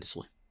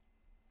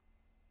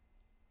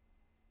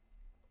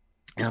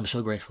I'm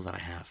so grateful that I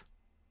have.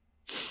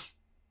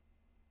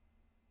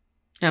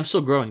 And I'm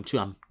still growing too.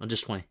 I'm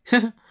just 20.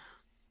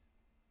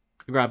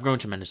 I've grown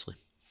tremendously.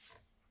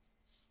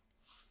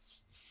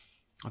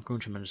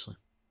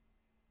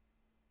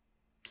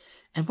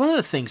 And one of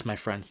the things, my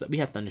friends, that we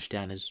have to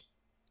understand is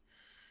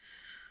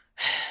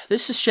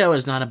this show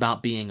is not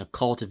about being a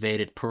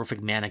cultivated,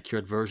 perfect,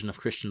 manicured version of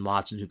Christian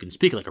Watson who can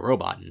speak like a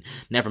robot and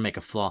never make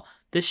a flaw.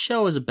 This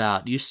show is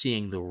about you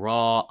seeing the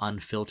raw,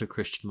 unfiltered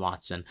Christian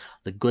Watson,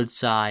 the good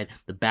side,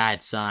 the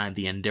bad side,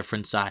 the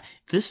indifferent side.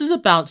 This is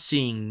about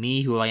seeing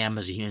me, who I am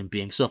as a human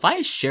being. So if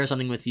I share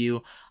something with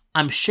you,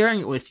 I'm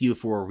sharing it with you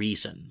for a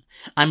reason.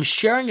 I'm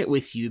sharing it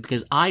with you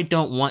because I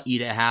don't want you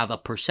to have a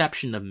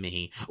perception of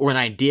me or an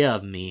idea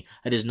of me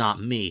that is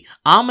not me.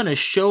 I'm going to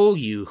show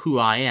you who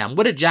I am.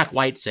 What did Jack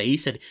White say? He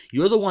said,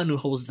 you're the one who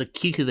holds the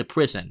key to the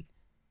prison.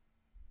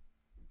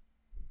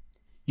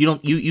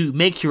 You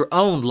make your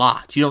own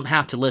lot. You don't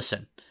have to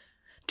listen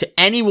to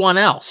anyone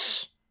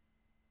else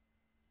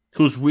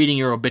who's reading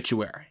your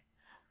obituary.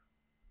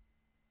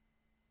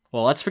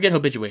 Well, let's forget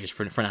obituaries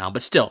for now,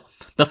 but still,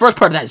 the first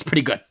part of that is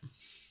pretty good.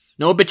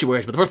 No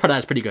obituaries, but the first part of that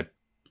is pretty good.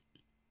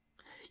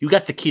 You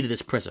got the key to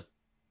this prison.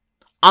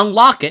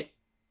 Unlock it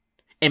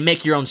and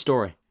make your own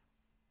story.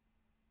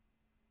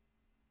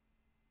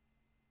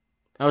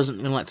 I wasn't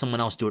going to let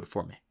someone else do it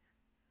for me.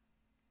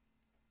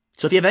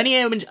 So if you have any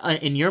image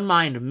in your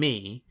mind of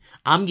me,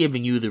 I'm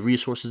giving you the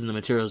resources and the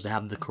materials to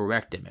have the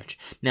correct image.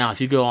 Now,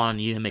 if you go on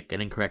and you make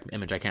an incorrect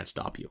image, I can't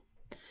stop you.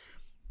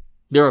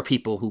 There are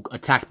people who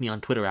attacked me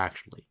on Twitter,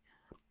 actually,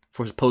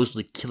 for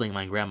supposedly killing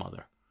my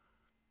grandmother.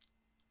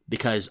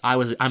 Because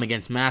I'm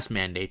against mask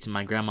mandates, and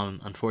my grandma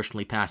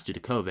unfortunately passed due to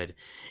COVID.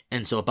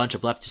 And so a bunch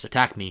of leftists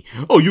attacked me.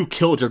 Oh, you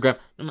killed your grandma.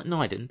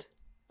 No, I didn't.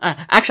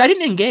 Actually, I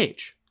didn't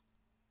engage.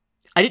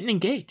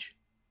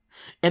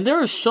 And there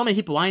are so many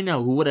people I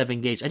know who would have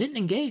engaged. I didn't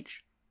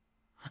engage.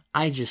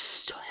 I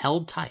just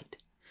held tight.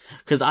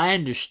 Because I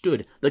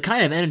understood the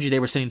kind of energy they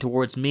were sending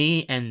towards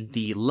me and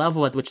the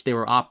level at which they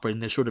were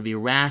operating, this sort of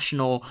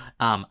irrational,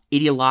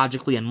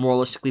 ideologically and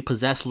moralistically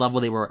possessed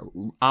level they were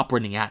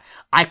operating at.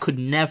 I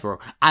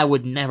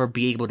would never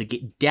be able to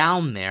get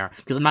down there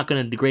because I'm not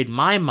going to degrade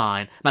my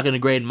mind, I'm not going to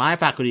degrade my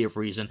faculty of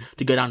reason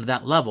to go down to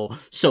that level.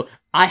 So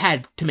I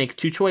had to make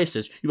two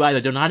choices. You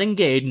either do not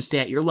engage and stay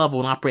at your level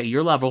and operate at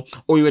your level,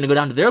 or you're going to go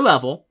down to their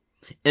level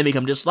and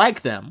become just like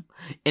them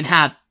and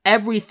have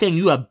everything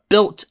you have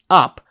built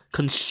up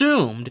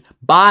consumed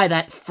by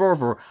that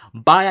fervor,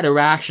 by that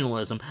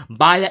irrationalism,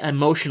 by that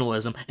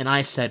emotionalism. And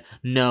I said,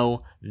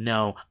 no,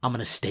 I'm going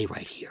to stay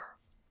right here.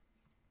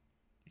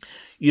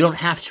 You don't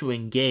have to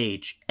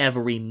engage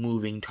every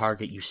moving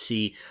target you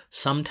see.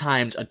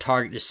 Sometimes a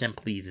target is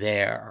simply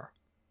there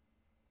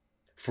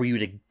for you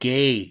to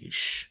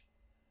gauge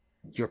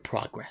your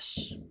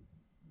progress.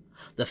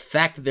 The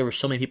fact that there were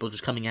so many people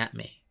just coming at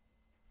me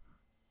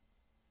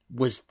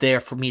was there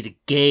for me to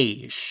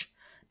gauge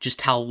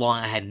just how long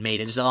I had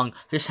made it,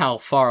 just how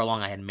far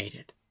along I had made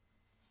it.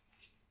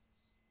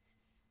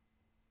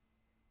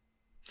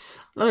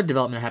 Another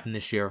development happened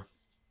this year.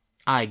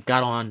 I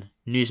got on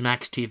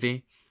Newsmax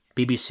TV,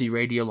 BBC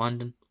Radio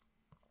London.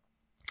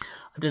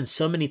 I've done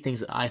so many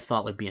things that I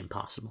thought would be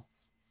impossible.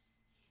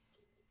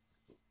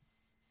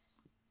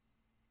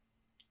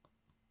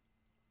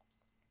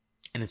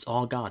 And it's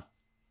all God.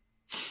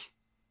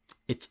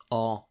 It's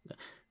all...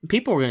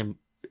 People are going to...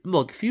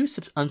 Look, if you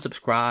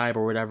unsubscribe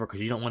or whatever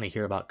because you don't want to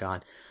hear about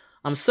God,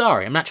 I'm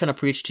sorry. I'm not trying to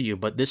preach to you,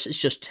 but this is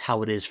just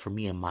how it is for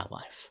me in my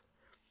life.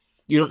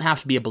 You don't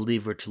have to be a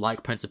believer to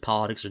like Prince of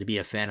Politics or to be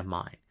a fan of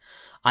mine.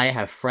 I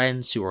have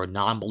friends who are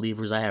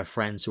non-believers. I have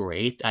friends who are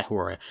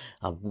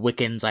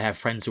Wiccans. I have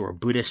friends who are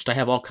Buddhist. I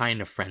have all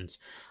kinds of friends.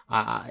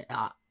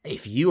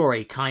 If you are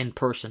a kind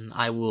person,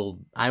 I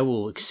will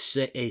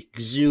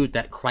exude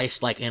that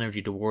Christ-like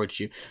energy towards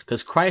you,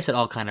 because Christ had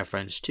all kinds of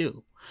friends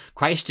too.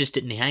 Christ just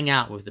didn't hang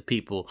out with the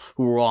people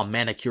who were all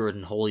manicured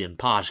and holy and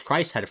posh.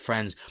 Christ had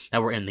friends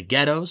that were in the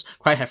ghettos.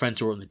 Christ had friends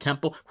who were in the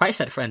temple. Christ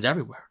had friends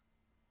everywhere.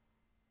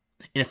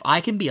 And if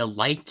I can be a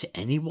light to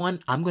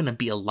anyone, I'm going to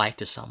be a light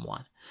to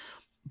someone.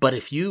 But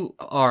if you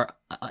are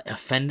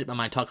offended by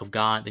my talk of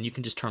God, then you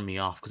can just turn me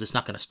off, because it's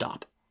not going to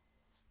stop.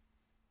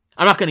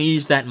 I'm not going to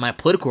use that in my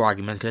political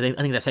arguments, because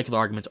I think that secular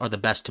arguments are the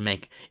best to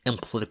make in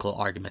political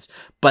arguments.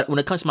 But when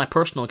it comes to my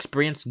personal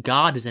experience,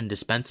 God is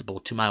indispensable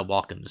to my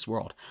walk in this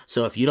world.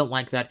 So if you don't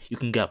like that, you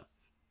can go.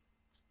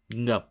 You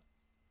can go.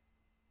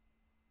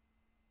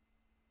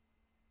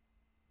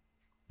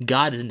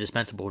 God is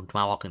indispensable to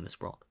my walk in this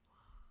world.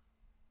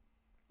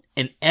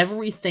 And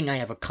everything I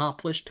have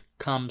accomplished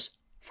comes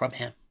from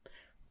Him,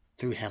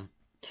 through Him,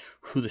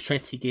 through the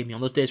strength He gave me. On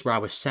those days where I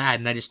was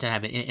sad and I just didn't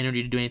have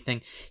energy to do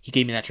anything, He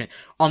gave me that strength.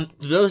 On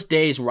those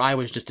days where I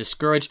was just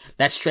discouraged,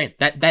 that strength,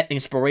 that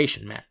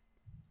inspiration, man.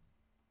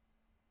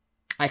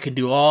 I can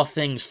do all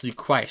things through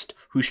Christ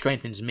who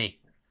strengthens me.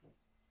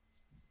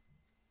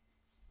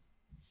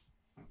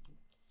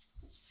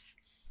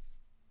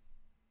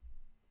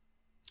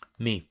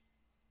 Me.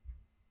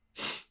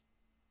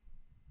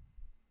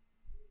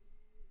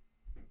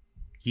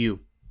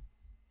 You.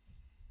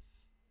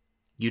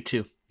 You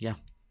too. Yeah.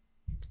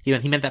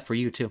 He meant that for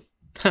you too.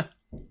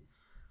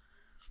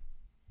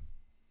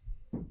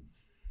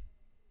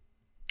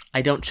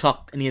 I don't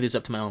chalk any of this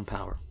up to my own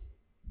power.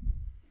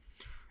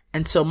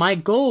 And so my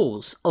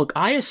goals, look,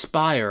 I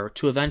aspire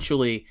to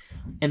eventually,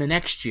 in the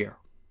next year,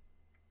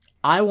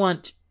 I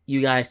want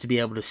you guys to be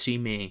able to see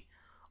me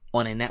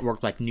on a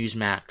network like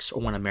Newsmax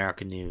or One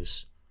American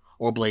News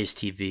or Blaze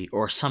TV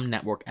or some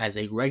network as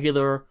a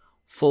regular,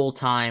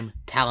 full-time,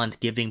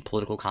 talent-giving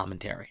political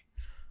commentary.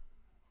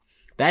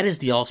 That is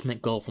the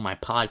ultimate goal for my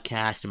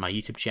podcast and my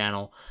YouTube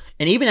channel.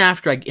 And even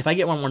after, if I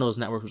get on one of those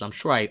networks, which I'm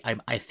sure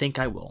I think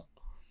I will,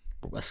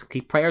 but let's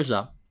keep prayers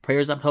up,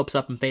 hopes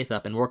up, and faith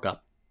up, and work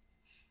up.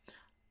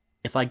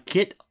 If I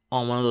get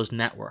on one of those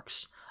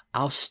networks,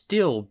 I'll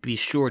still be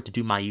sure to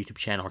do my YouTube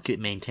channel or keep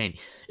it maintained.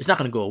 It's not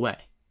going to go away.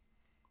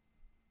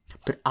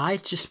 But I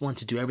just want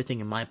to do everything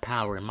in my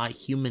power and my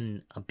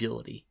human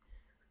ability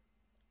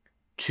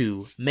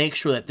to make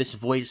sure that this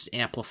voice is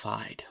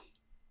amplified,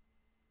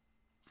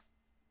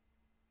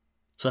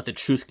 so that the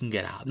truth can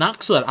get out.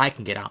 Not so that I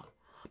can get out,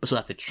 but so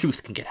that the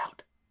truth can get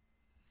out.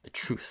 The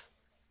truth.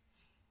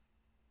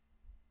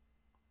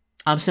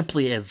 I'm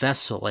simply a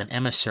vessel, an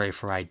emissary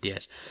for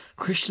ideas.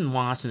 Christian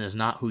Watson is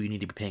not who you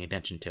need to be paying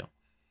attention to.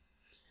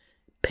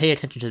 Pay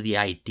attention to the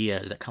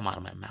ideas that come out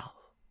of my mouth.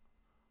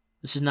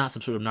 This is not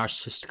some sort of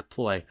narcissistic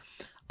ploy.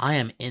 I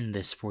am in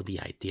this for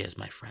the ideas,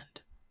 my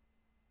friend.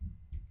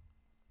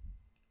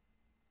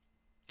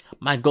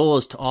 My goal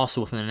is to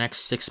also, within the next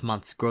 6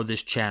 months, grow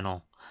this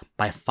channel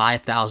by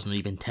 5,000 or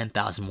even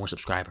 10,000 more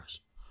subscribers.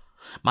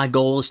 My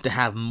goal is to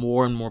have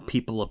more and more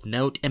people of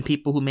note, and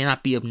people who may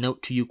not be of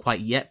note to you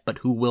quite yet, but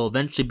who will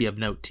eventually be of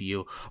note to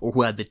you, or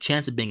who have the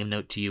chance of being of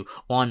note to you,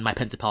 on my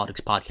Prince of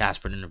Politics podcast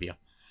for an interview.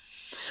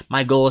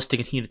 My goal is to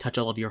continue to touch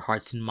all of your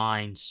hearts and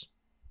minds,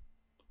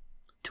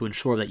 to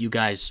ensure that you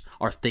guys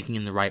are thinking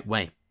in the right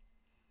way.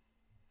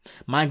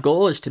 My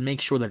goal is to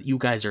make sure that you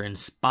guys are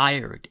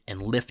inspired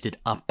and lifted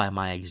up by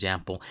my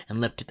example,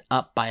 and lifted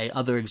up by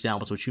other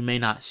examples which you may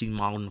not see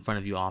modeled in front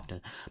of you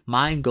often.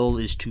 My goal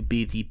is to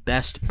be the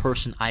best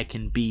person I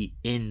can be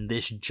in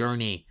this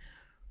journey.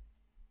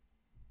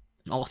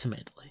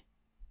 Ultimately,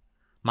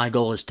 my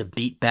goal is to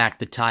beat back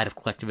the tide of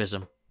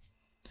collectivism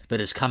that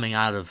is coming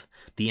out of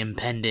the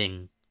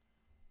impending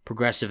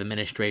progressive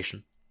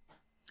administration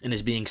and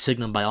is being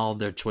signaled by all of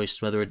their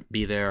choices, whether it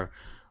be their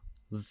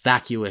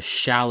vacuous,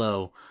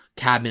 shallow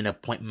cabinet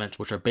appointments,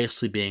 which are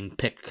basically being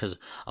picked because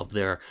of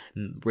their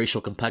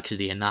racial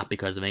complexity and not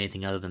because of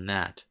anything other than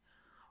that,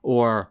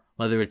 or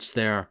whether it's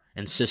their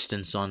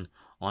insistence on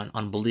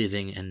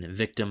believing in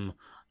victim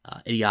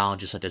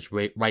ideologies such as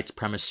white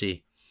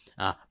supremacy,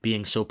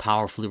 being so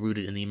powerfully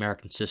rooted in the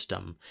American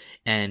system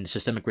and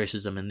systemic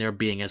racism, and there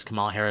being, as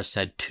Kamala Harris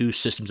said, two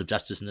systems of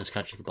justice in this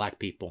country for black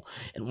people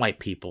and white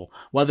people.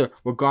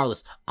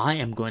 Regardless, I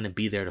am going to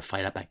be there to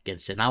fight up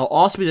against it. And I will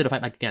also be there to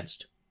fight back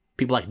against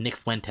people like Nick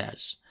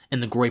Fuentes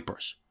and the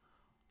Grapers,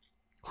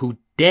 who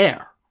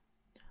dare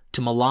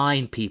to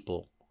malign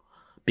people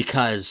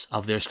because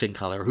of their skin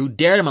color, who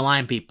dare to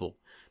malign people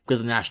because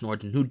of national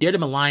origin, who dare to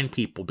malign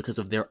people because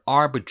of their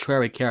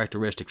arbitrary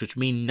characteristics, which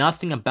mean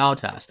nothing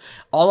about us.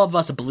 All of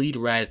us bleed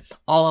red.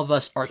 All of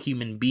us are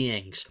human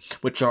beings,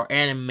 which are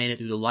animated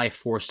through the life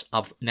force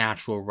of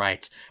natural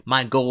rights.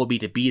 My goal will be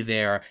to be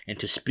there and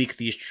to speak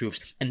these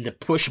truths and to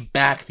push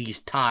back these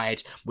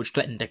tides which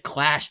threaten to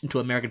clash into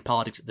American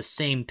politics at the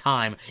same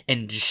time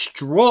and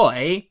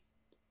destroy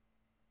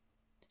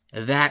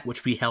that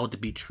which we held to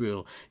be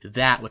true,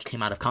 that which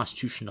came out of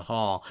Constitution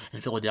Hall in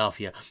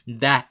Philadelphia,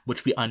 that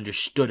which we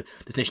understood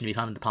this nation to be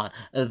founded upon,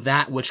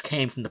 that which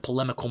came from the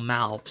polemical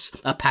mouths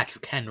of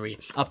Patrick Henry,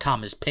 of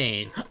Thomas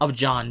Paine, of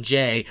John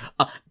Jay,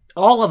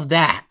 all of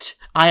that.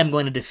 I am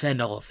going to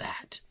defend all of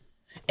that,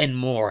 and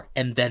more,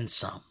 and then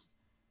some.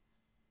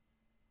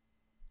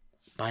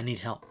 But I need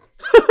help.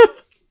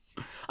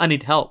 I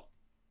need help.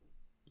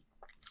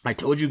 I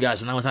told you guys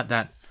when I was at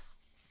that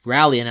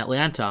rally in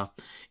Atlanta,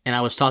 and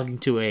I was talking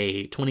to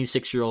a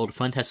 26-year-old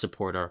Fuentes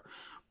supporter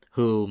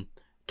who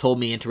told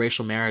me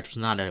interracial marriage was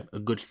not a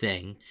good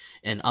thing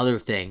and other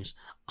things.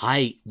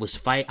 I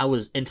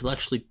was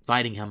intellectually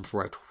fighting him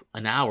for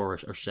an hour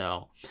or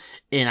so,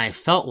 and I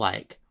felt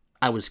like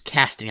I was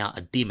casting out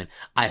a demon.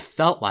 I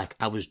felt like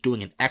I was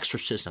doing an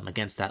exorcism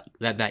against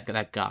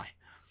that guy.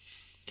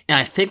 And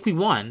I think we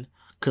won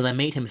because I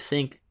made him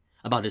think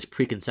about his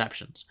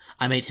preconceptions.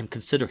 I made him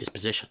consider his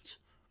positions.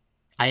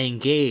 I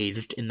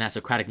engaged in that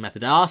Socratic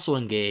method. I also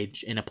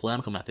engaged in a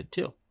polemical method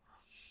too.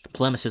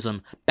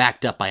 Polemicism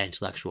backed up by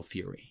intellectual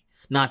fury.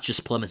 Not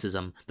just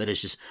polemicism that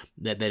is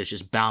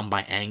just bound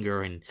by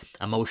anger and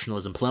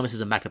emotionalism.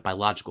 Polemicism backed up by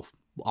logical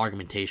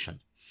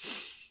argumentation.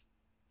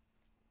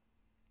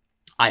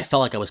 I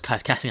felt like I was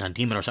casting on a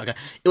demon or something.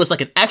 It was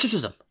like an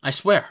exorcism, I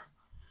swear.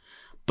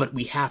 But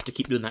we have to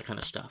keep doing that kind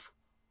of stuff.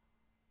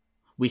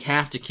 We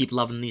have to keep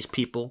loving these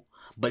people,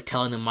 but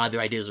telling them why their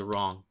ideas are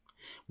wrong.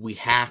 We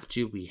have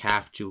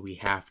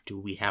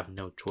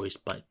no choice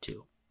but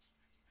to.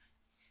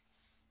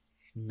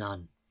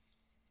 None.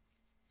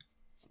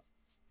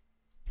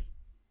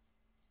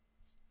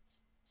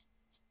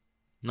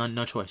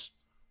 No choice.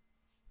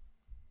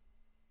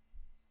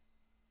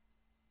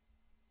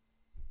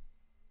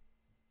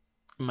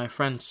 My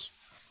friends,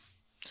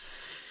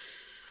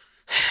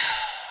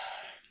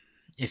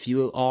 if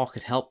you all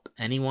could help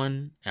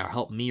anyone, or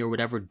help me or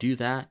whatever do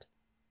that,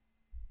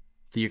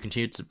 through your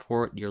continued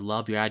support, your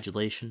love, your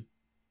adulation,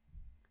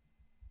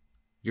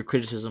 your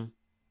criticism,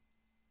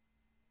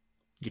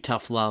 your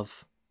tough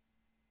love,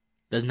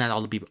 doesn't have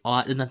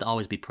to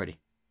always be pretty.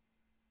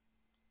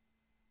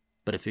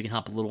 But if you can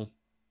help a little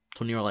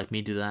 20-year-old like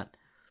me do that,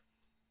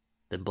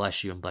 then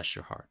bless you and bless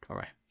your heart. All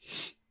right.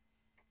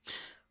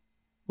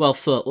 Well,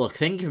 Phil, look,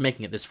 thank you for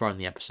making it this far in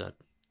the episode.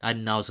 I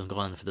didn't know I was going to go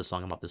on for this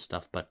long about this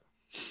stuff, but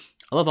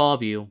I love all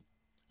of you.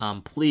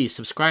 Please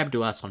subscribe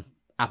to us on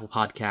Apple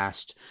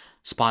Podcast,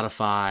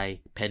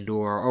 Spotify,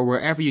 Pandora, or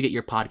wherever you get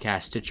your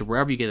podcasts, Stitcher,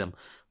 wherever you get them.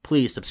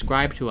 Please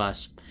subscribe to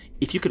us.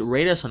 If you could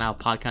rate us on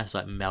Apple Podcasts,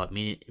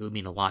 it would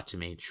mean a lot to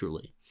me,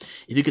 truly.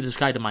 If you could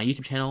subscribe to my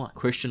YouTube channel,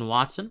 Christian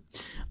Watson,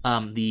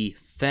 the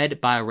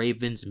Fed by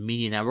Ravens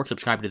Media Network,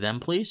 subscribe to them,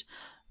 please.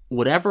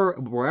 Wherever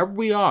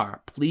we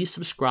are, please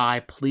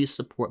subscribe, please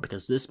support,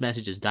 because this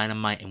message is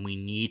dynamite and we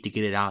need to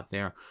get it out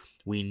there.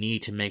 We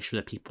need to make sure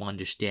that people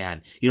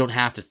understand. You don't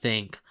have to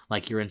think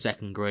like you're in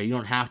second grade. You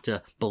don't have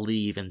to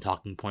believe in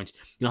talking points.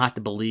 You don't have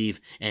to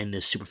believe in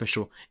this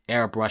superficial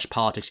airbrush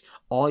politics.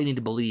 All you need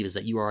to believe is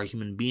that you are a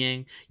human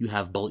being. You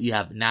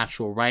have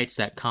natural rights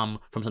that come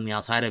from something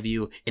outside of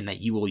you, and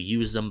that you will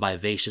use them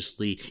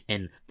vivaciously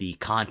in the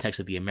context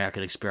of the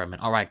American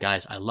experiment. All right,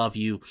 guys, I love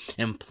you,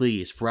 and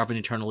please, forever and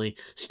eternally,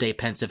 stay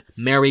pensive.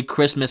 Merry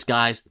Christmas,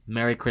 guys.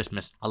 Merry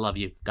Christmas. I love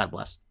you. God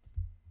bless.